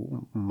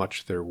how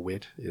much their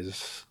wit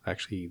is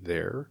actually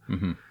there.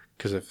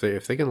 Because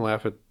if they can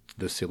laugh at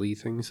the silly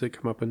things that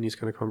come up in these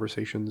kind of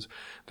conversations,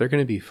 they're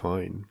going to be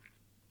fine.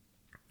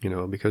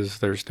 Because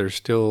there's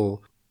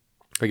still,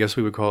 I guess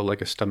we would call it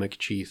like a stomach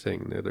chi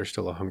thing. There's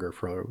still a hunger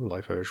for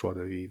life, a joie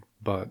de vivre.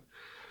 But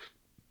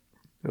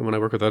when I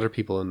work with other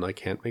people and I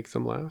can't make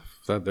them laugh,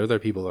 they're the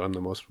people that I'm the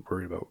most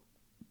worried about.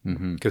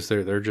 Because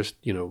they're just,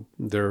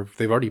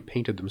 they've already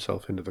painted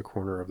themselves into the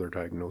corner of their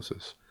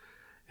diagnosis.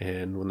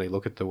 And when they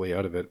look at the way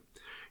out of it,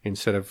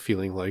 instead of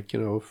feeling like,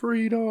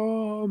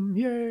 freedom,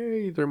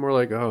 yay, they're more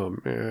like, oh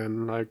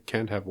man, I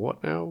can't have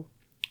what now?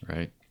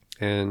 Right.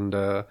 And,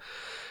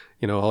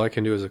 all I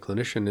can do as a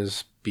clinician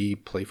is be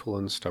playful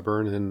and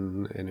stubborn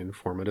and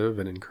informative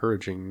and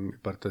encouraging,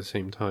 but at the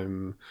same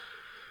time,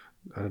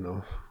 I don't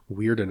know,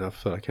 weird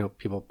enough that I can help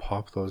people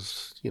pop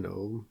those,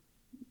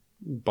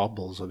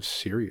 bubbles of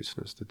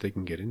seriousness that they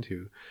can get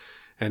into.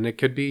 And it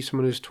could be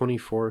someone who's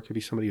 24, it could be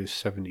somebody who's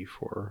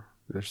 74.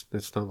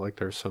 It's not like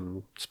there's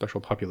some special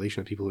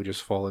population of people who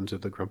just fall into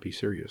the grumpy,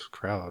 serious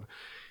crowd.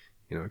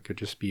 It could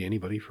just be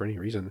anybody for any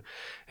reason.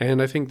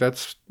 And I think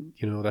that's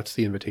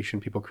the invitation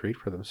people create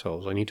for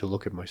themselves. I need to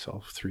look at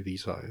myself through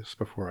these eyes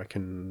before I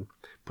can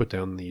put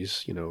down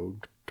these,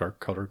 dark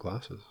colored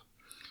glasses.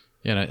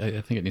 Yeah, and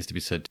I think it needs to be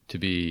said to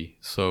be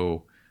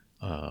so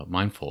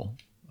mindful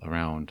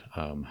around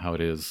how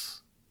it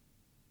is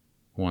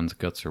one's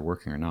guts are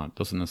working or not.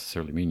 Doesn't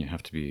necessarily mean you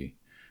have to be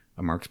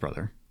a Marx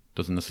brother.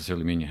 Doesn't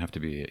necessarily mean you have to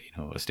be,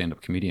 a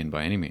stand-up comedian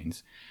by any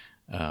means.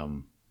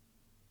 I've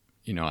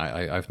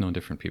known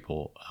different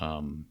people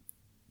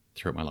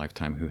throughout my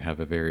lifetime who have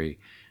a very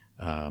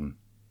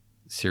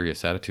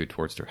serious attitude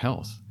towards their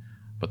health,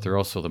 but they're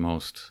also the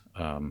most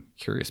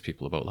curious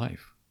people about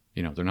life.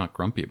 They're not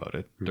grumpy about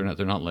it. Mm-hmm.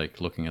 They're not like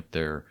looking at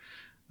their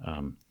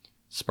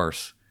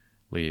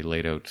sparsely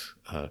laid out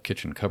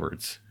kitchen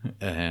cupboards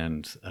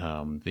and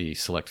the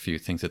select few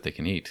things that they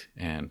can eat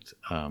and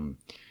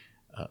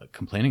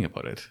complaining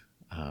about it.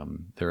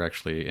 They're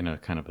actually in a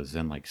kind of a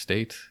Zen-like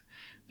state.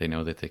 They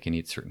know that they can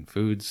eat certain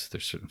foods.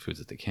 There's certain foods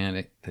that they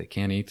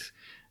can't eat.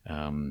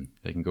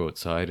 They can go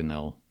outside and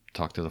they'll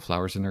talk to the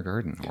flowers in their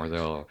garden, or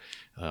they'll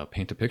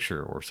paint a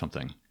picture or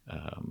something.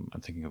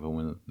 I'm thinking of a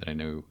woman that I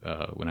knew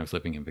when I was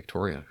living in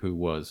Victoria who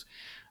was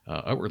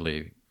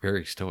outwardly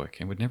very stoic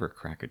and would never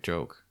crack a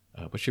joke,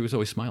 but she was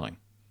always smiling.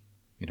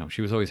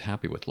 She was always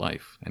happy with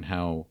life and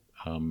how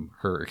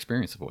her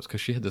experience of it was,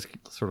 because she had this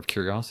sort of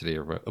curiosity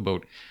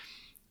about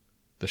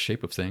the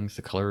shape of things,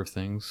 the color of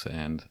things,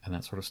 and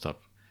that sort of stuff.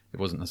 It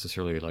wasn't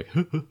necessarily like,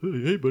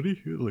 hey,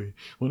 buddy,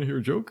 want to hear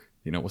a joke?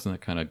 It wasn't that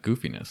kind of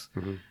goofiness.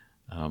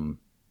 Mm-hmm.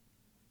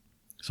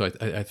 So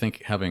I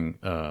think having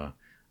a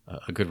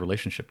good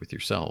relationship with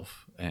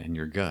yourself and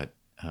your gut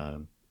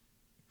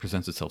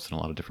presents itself in a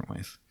lot of different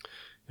ways.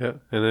 Yeah,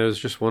 and there's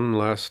just one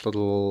last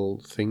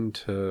little thing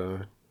to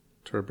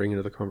sort of bring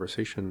into the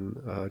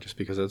conversation, just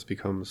because it's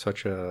become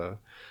such a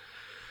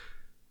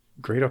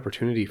great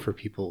opportunity for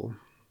people.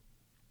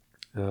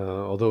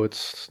 Although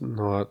it's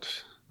not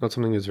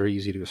something that's very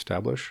easy to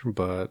establish,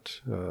 but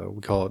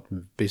we call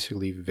it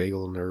basically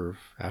vagal nerve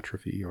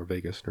atrophy or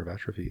vagus nerve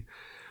atrophy,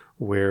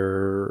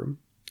 where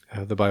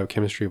the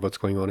biochemistry of what's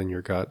going on in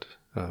your gut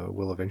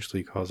will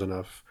eventually cause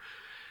enough,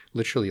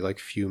 literally like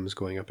fumes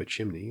going up a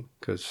chimney,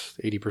 because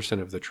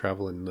 80% of the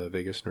travel in the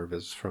vagus nerve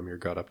is from your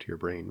gut up to your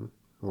brain.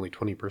 Only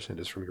 20%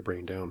 is from your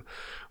brain down,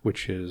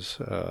 which is,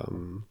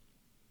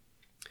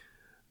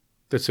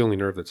 that's the only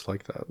nerve that's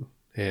like that.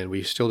 And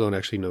we still don't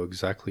actually know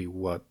exactly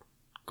what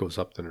goes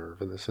up the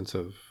nerve, in the sense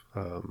of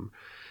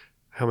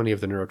how many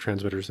of the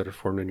neurotransmitters that are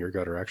formed in your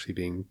gut are actually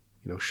being,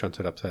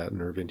 shunted up that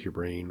nerve into your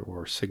brain,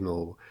 or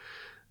signal.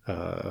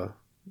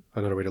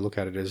 Another way to look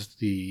at it is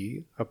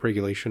the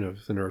upregulation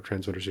of the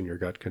neurotransmitters in your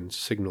gut can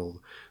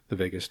signal the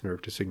vagus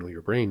nerve to signal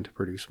your brain to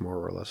produce more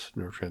or less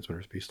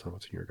neurotransmitters based on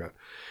what's in your gut.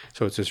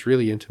 So it's this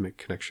really intimate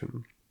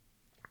connection.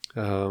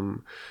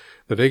 The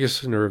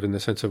vagus nerve, in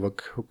the sense of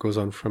what goes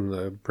on from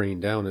the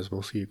brain down, is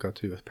mostly got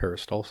to do with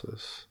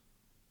peristalsis,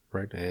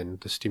 right? And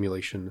the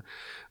stimulation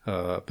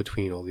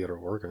between all the other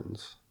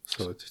organs.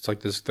 So it's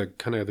like this, the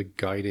kind of the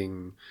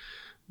guiding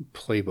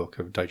playbook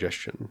of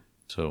digestion.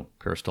 So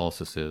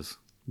peristalsis is?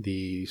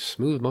 The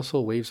smooth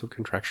muscle waves of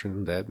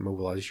contraction that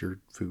mobilize your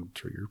food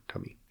through your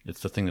tummy.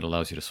 It's the thing that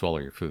allows you to swallow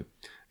your food.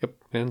 Yep,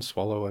 and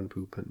swallow and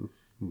poop and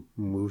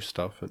move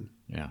stuff. And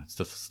yeah, it's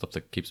the stuff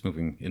that keeps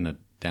moving in the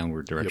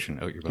downward direction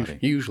out your body.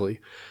 Usually.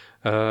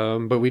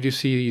 But we do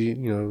see,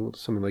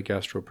 something like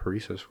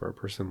gastroparesis, where a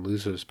person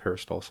loses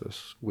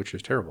peristalsis, which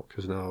is terrible,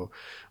 because now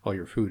all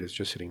your food is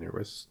just sitting there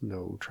with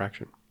no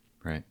traction.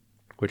 Right.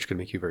 Which can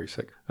make you very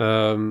sick.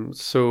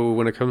 So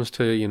when it comes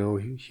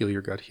to, heal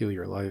your gut, heal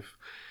your life,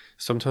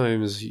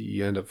 sometimes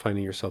you end up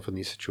finding yourself in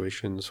these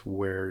situations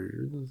where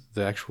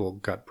the actual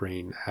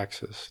gut-brain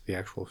axis, the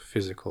actual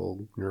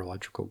physical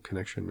neurological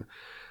connection,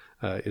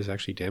 is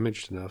actually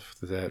damaged enough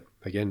that,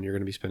 again, you're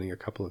going to be spending a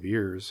couple of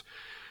years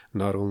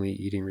not only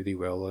eating really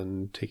well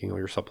and taking all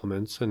your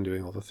supplements and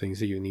doing all the things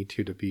that you need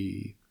to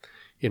be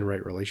in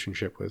right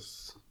relationship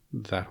with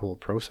that whole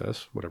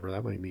process, whatever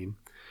that might mean.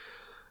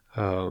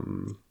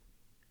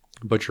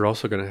 But you're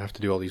also going to have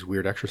to do all these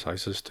weird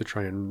exercises to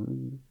try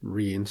and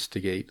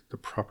reinstigate the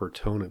proper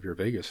tone of your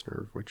vagus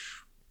nerve,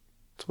 which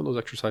some of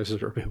those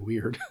exercises are a bit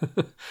weird.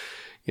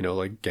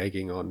 Like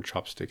gagging on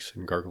chopsticks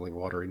and gargling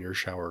water in your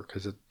shower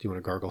because you want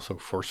to gargle so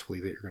forcefully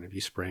that you're going to be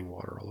spraying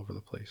water all over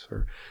the place.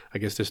 Or I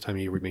guess this time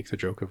of year we make the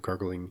joke of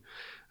gargling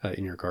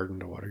in your garden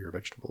to water your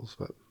vegetables.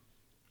 But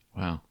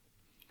wow.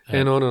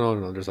 And on and on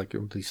and on. There's like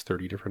at least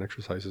 30 different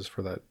exercises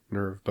for that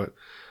nerve. But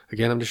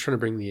again, I'm just trying to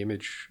bring the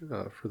image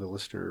for the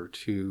listener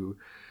to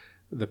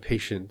the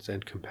patience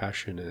and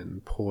compassion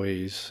and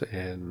poise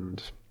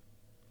and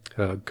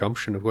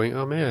gumption of going,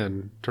 oh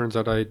man, turns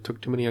out I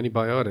took too many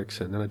antibiotics,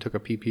 and then I took a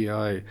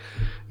PPI,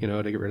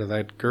 to get rid of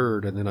that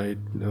GERD, and then I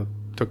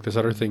took this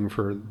other thing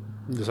for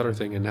this other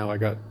thing, and now I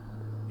got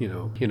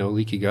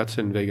leaky guts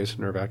and vagus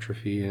nerve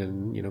atrophy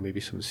and, maybe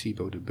some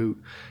SIBO to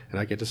boot. And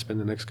I get to spend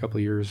the next couple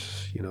of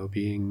years,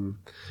 being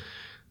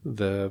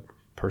the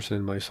person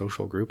in my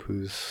social group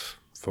who's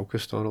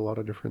focused on a lot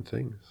of different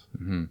things.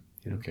 Mm-hmm.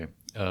 Okay.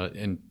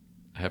 And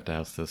I have to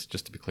ask this,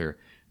 just to be clear,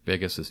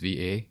 Vagus is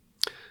VA?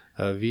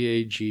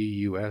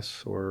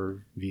 VAGUS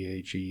or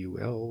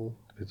VAGUL.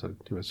 Depends on,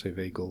 you want to say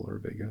vagal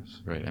or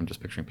Vegas. Right. I'm just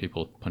picturing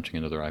people punching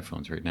into their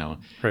iPhones right now.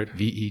 Right.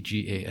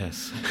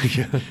 VEGAS.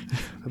 Yeah. I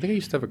think I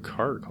used to have a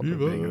car called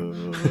Vegas.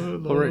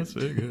 All right.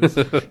 Vegas.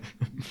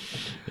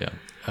 Yeah.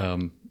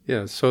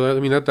 Yeah. So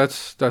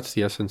that's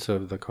the essence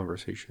of the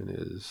conversation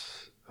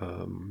is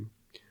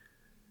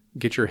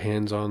get your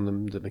hands on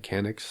the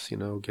mechanics.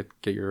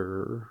 Get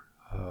your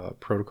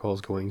protocols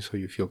going so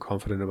you feel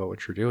confident about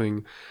what you're doing,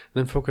 and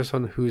then focus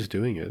on who's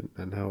doing it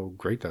and how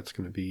great that's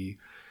going to be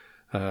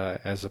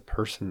as a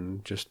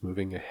person just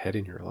moving ahead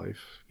in your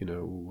life,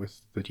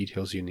 with the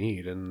details you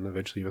need and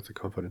eventually with the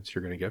confidence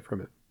you're going to get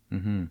from it.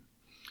 Mm-hmm.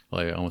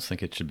 Well, I almost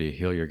think it should be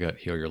heal your gut,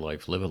 heal your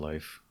life, live a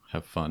life,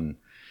 have fun.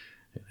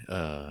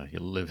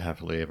 You'll live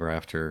happily ever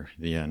after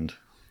the end.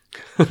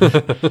 But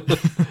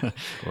that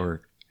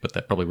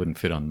probably wouldn't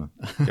fit on the...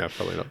 Yeah,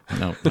 probably not.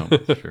 No,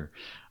 sure.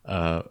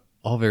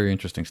 All very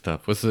interesting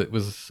stuff. Was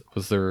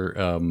there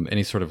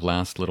any sort of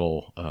last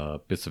little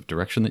bits of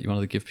direction that you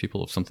wanted to give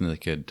people, of something they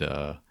could,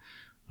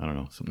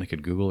 something they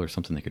could Google or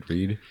something they could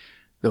read?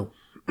 No,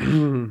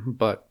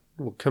 but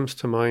what comes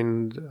to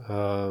mind,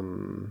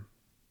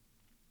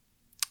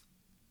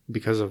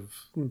 because of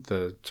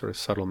the sort of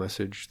subtle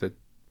message that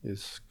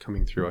is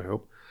coming through, I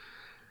hope,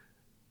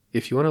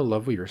 if you want to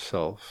love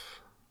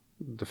yourself,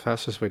 the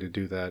fastest way to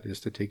do that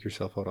is to take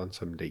yourself out on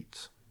some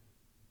dates.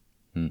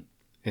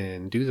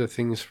 And do the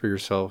things for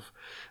yourself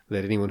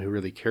that anyone who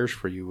really cares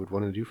for you would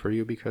want to do for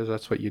you, because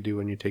that's what you do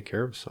when you take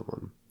care of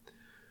someone.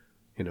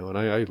 And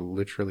I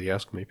literally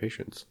ask my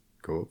patients,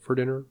 Go out for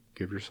dinner,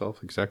 give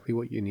yourself exactly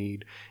what you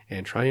need,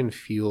 and try and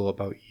feel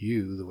about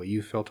you the way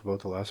you felt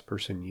about the last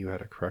person you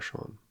had a crush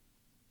on.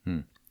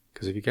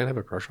 Because if you can't have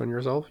a crush on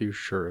yourself, you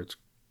sure it's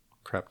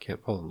crap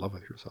can't fall in love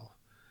with yourself.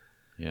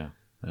 Yeah.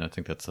 And I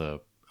think that's a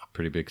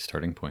pretty big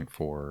starting point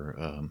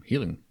for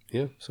healing.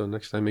 Yeah. So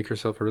next time, make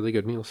yourself a really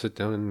good meal. Sit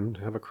down and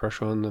have a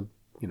crush on the,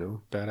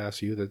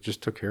 badass you that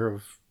just took care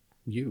of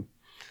you.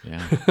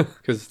 Yeah.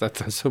 Because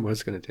that's what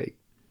it's going to take.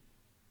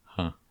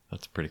 Huh.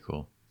 That's pretty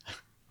cool.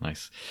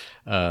 Nice.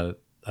 I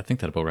think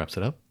that about wraps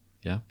it up.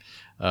 Yeah.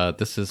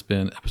 This has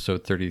been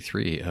episode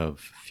 33 of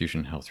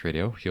Fusion Health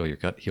Radio, Heal Your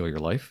Gut, Heal Your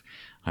Life.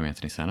 I'm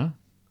Anthony Sana.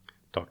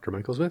 Dr.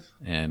 Michael Smith.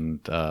 And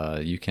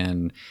you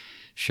can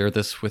share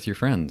this with your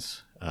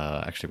friends.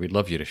 Actually, we'd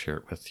love you to share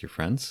it with your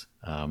friends.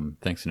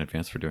 Thanks in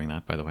advance for doing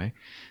that, by the way.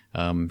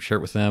 Share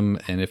it with them.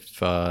 And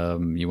if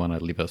you want to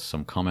leave us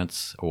some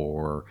comments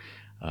or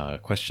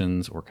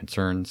questions or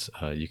concerns,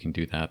 you can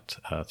do that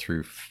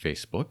through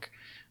Facebook.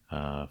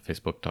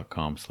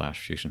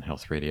 Facebook.com/Fusion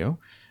Health Radio.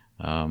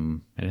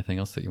 Anything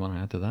else that you want to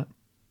add to that?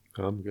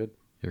 I'm good.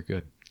 You're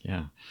good.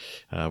 Yeah.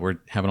 We're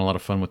having a lot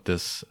of fun with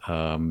this. You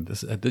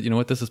know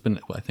what? This has been,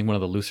 I think, one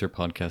of the looser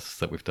podcasts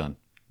that we've done,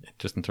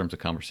 just in terms of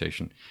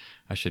conversation.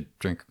 I should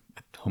drink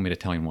homemade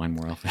Italian wine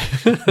more often.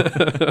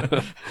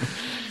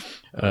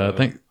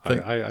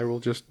 I will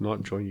just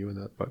not join you in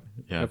that, but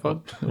have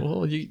fun.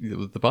 Well,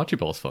 the bocce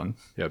ball's fun.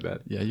 Yeah, I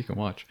bet. Yeah, you can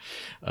watch.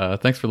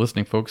 Thanks for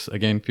listening, folks.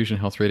 Again, Fusion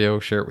Health Radio.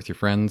 Share it with your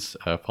friends.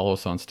 Follow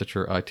us on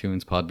Stitcher,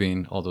 iTunes,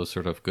 Podbean, all those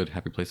sort of good,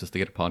 happy places to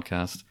get a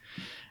podcast.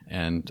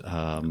 And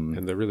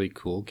the really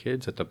cool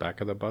kids at the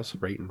back of the bus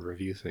rate and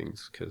review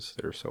things because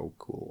they're so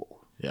cool.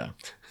 Yeah.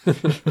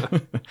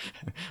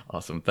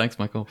 Awesome. Thanks,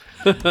 Michael.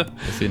 We'll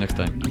see you next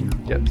time.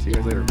 Yeah, see you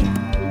guys later.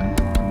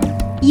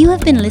 You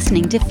have been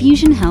listening to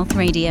Fusion Health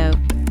Radio.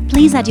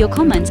 Please add your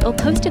comments or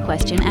post a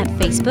question at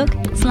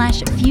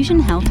Facebook/Fusion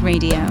Health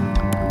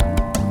Radio.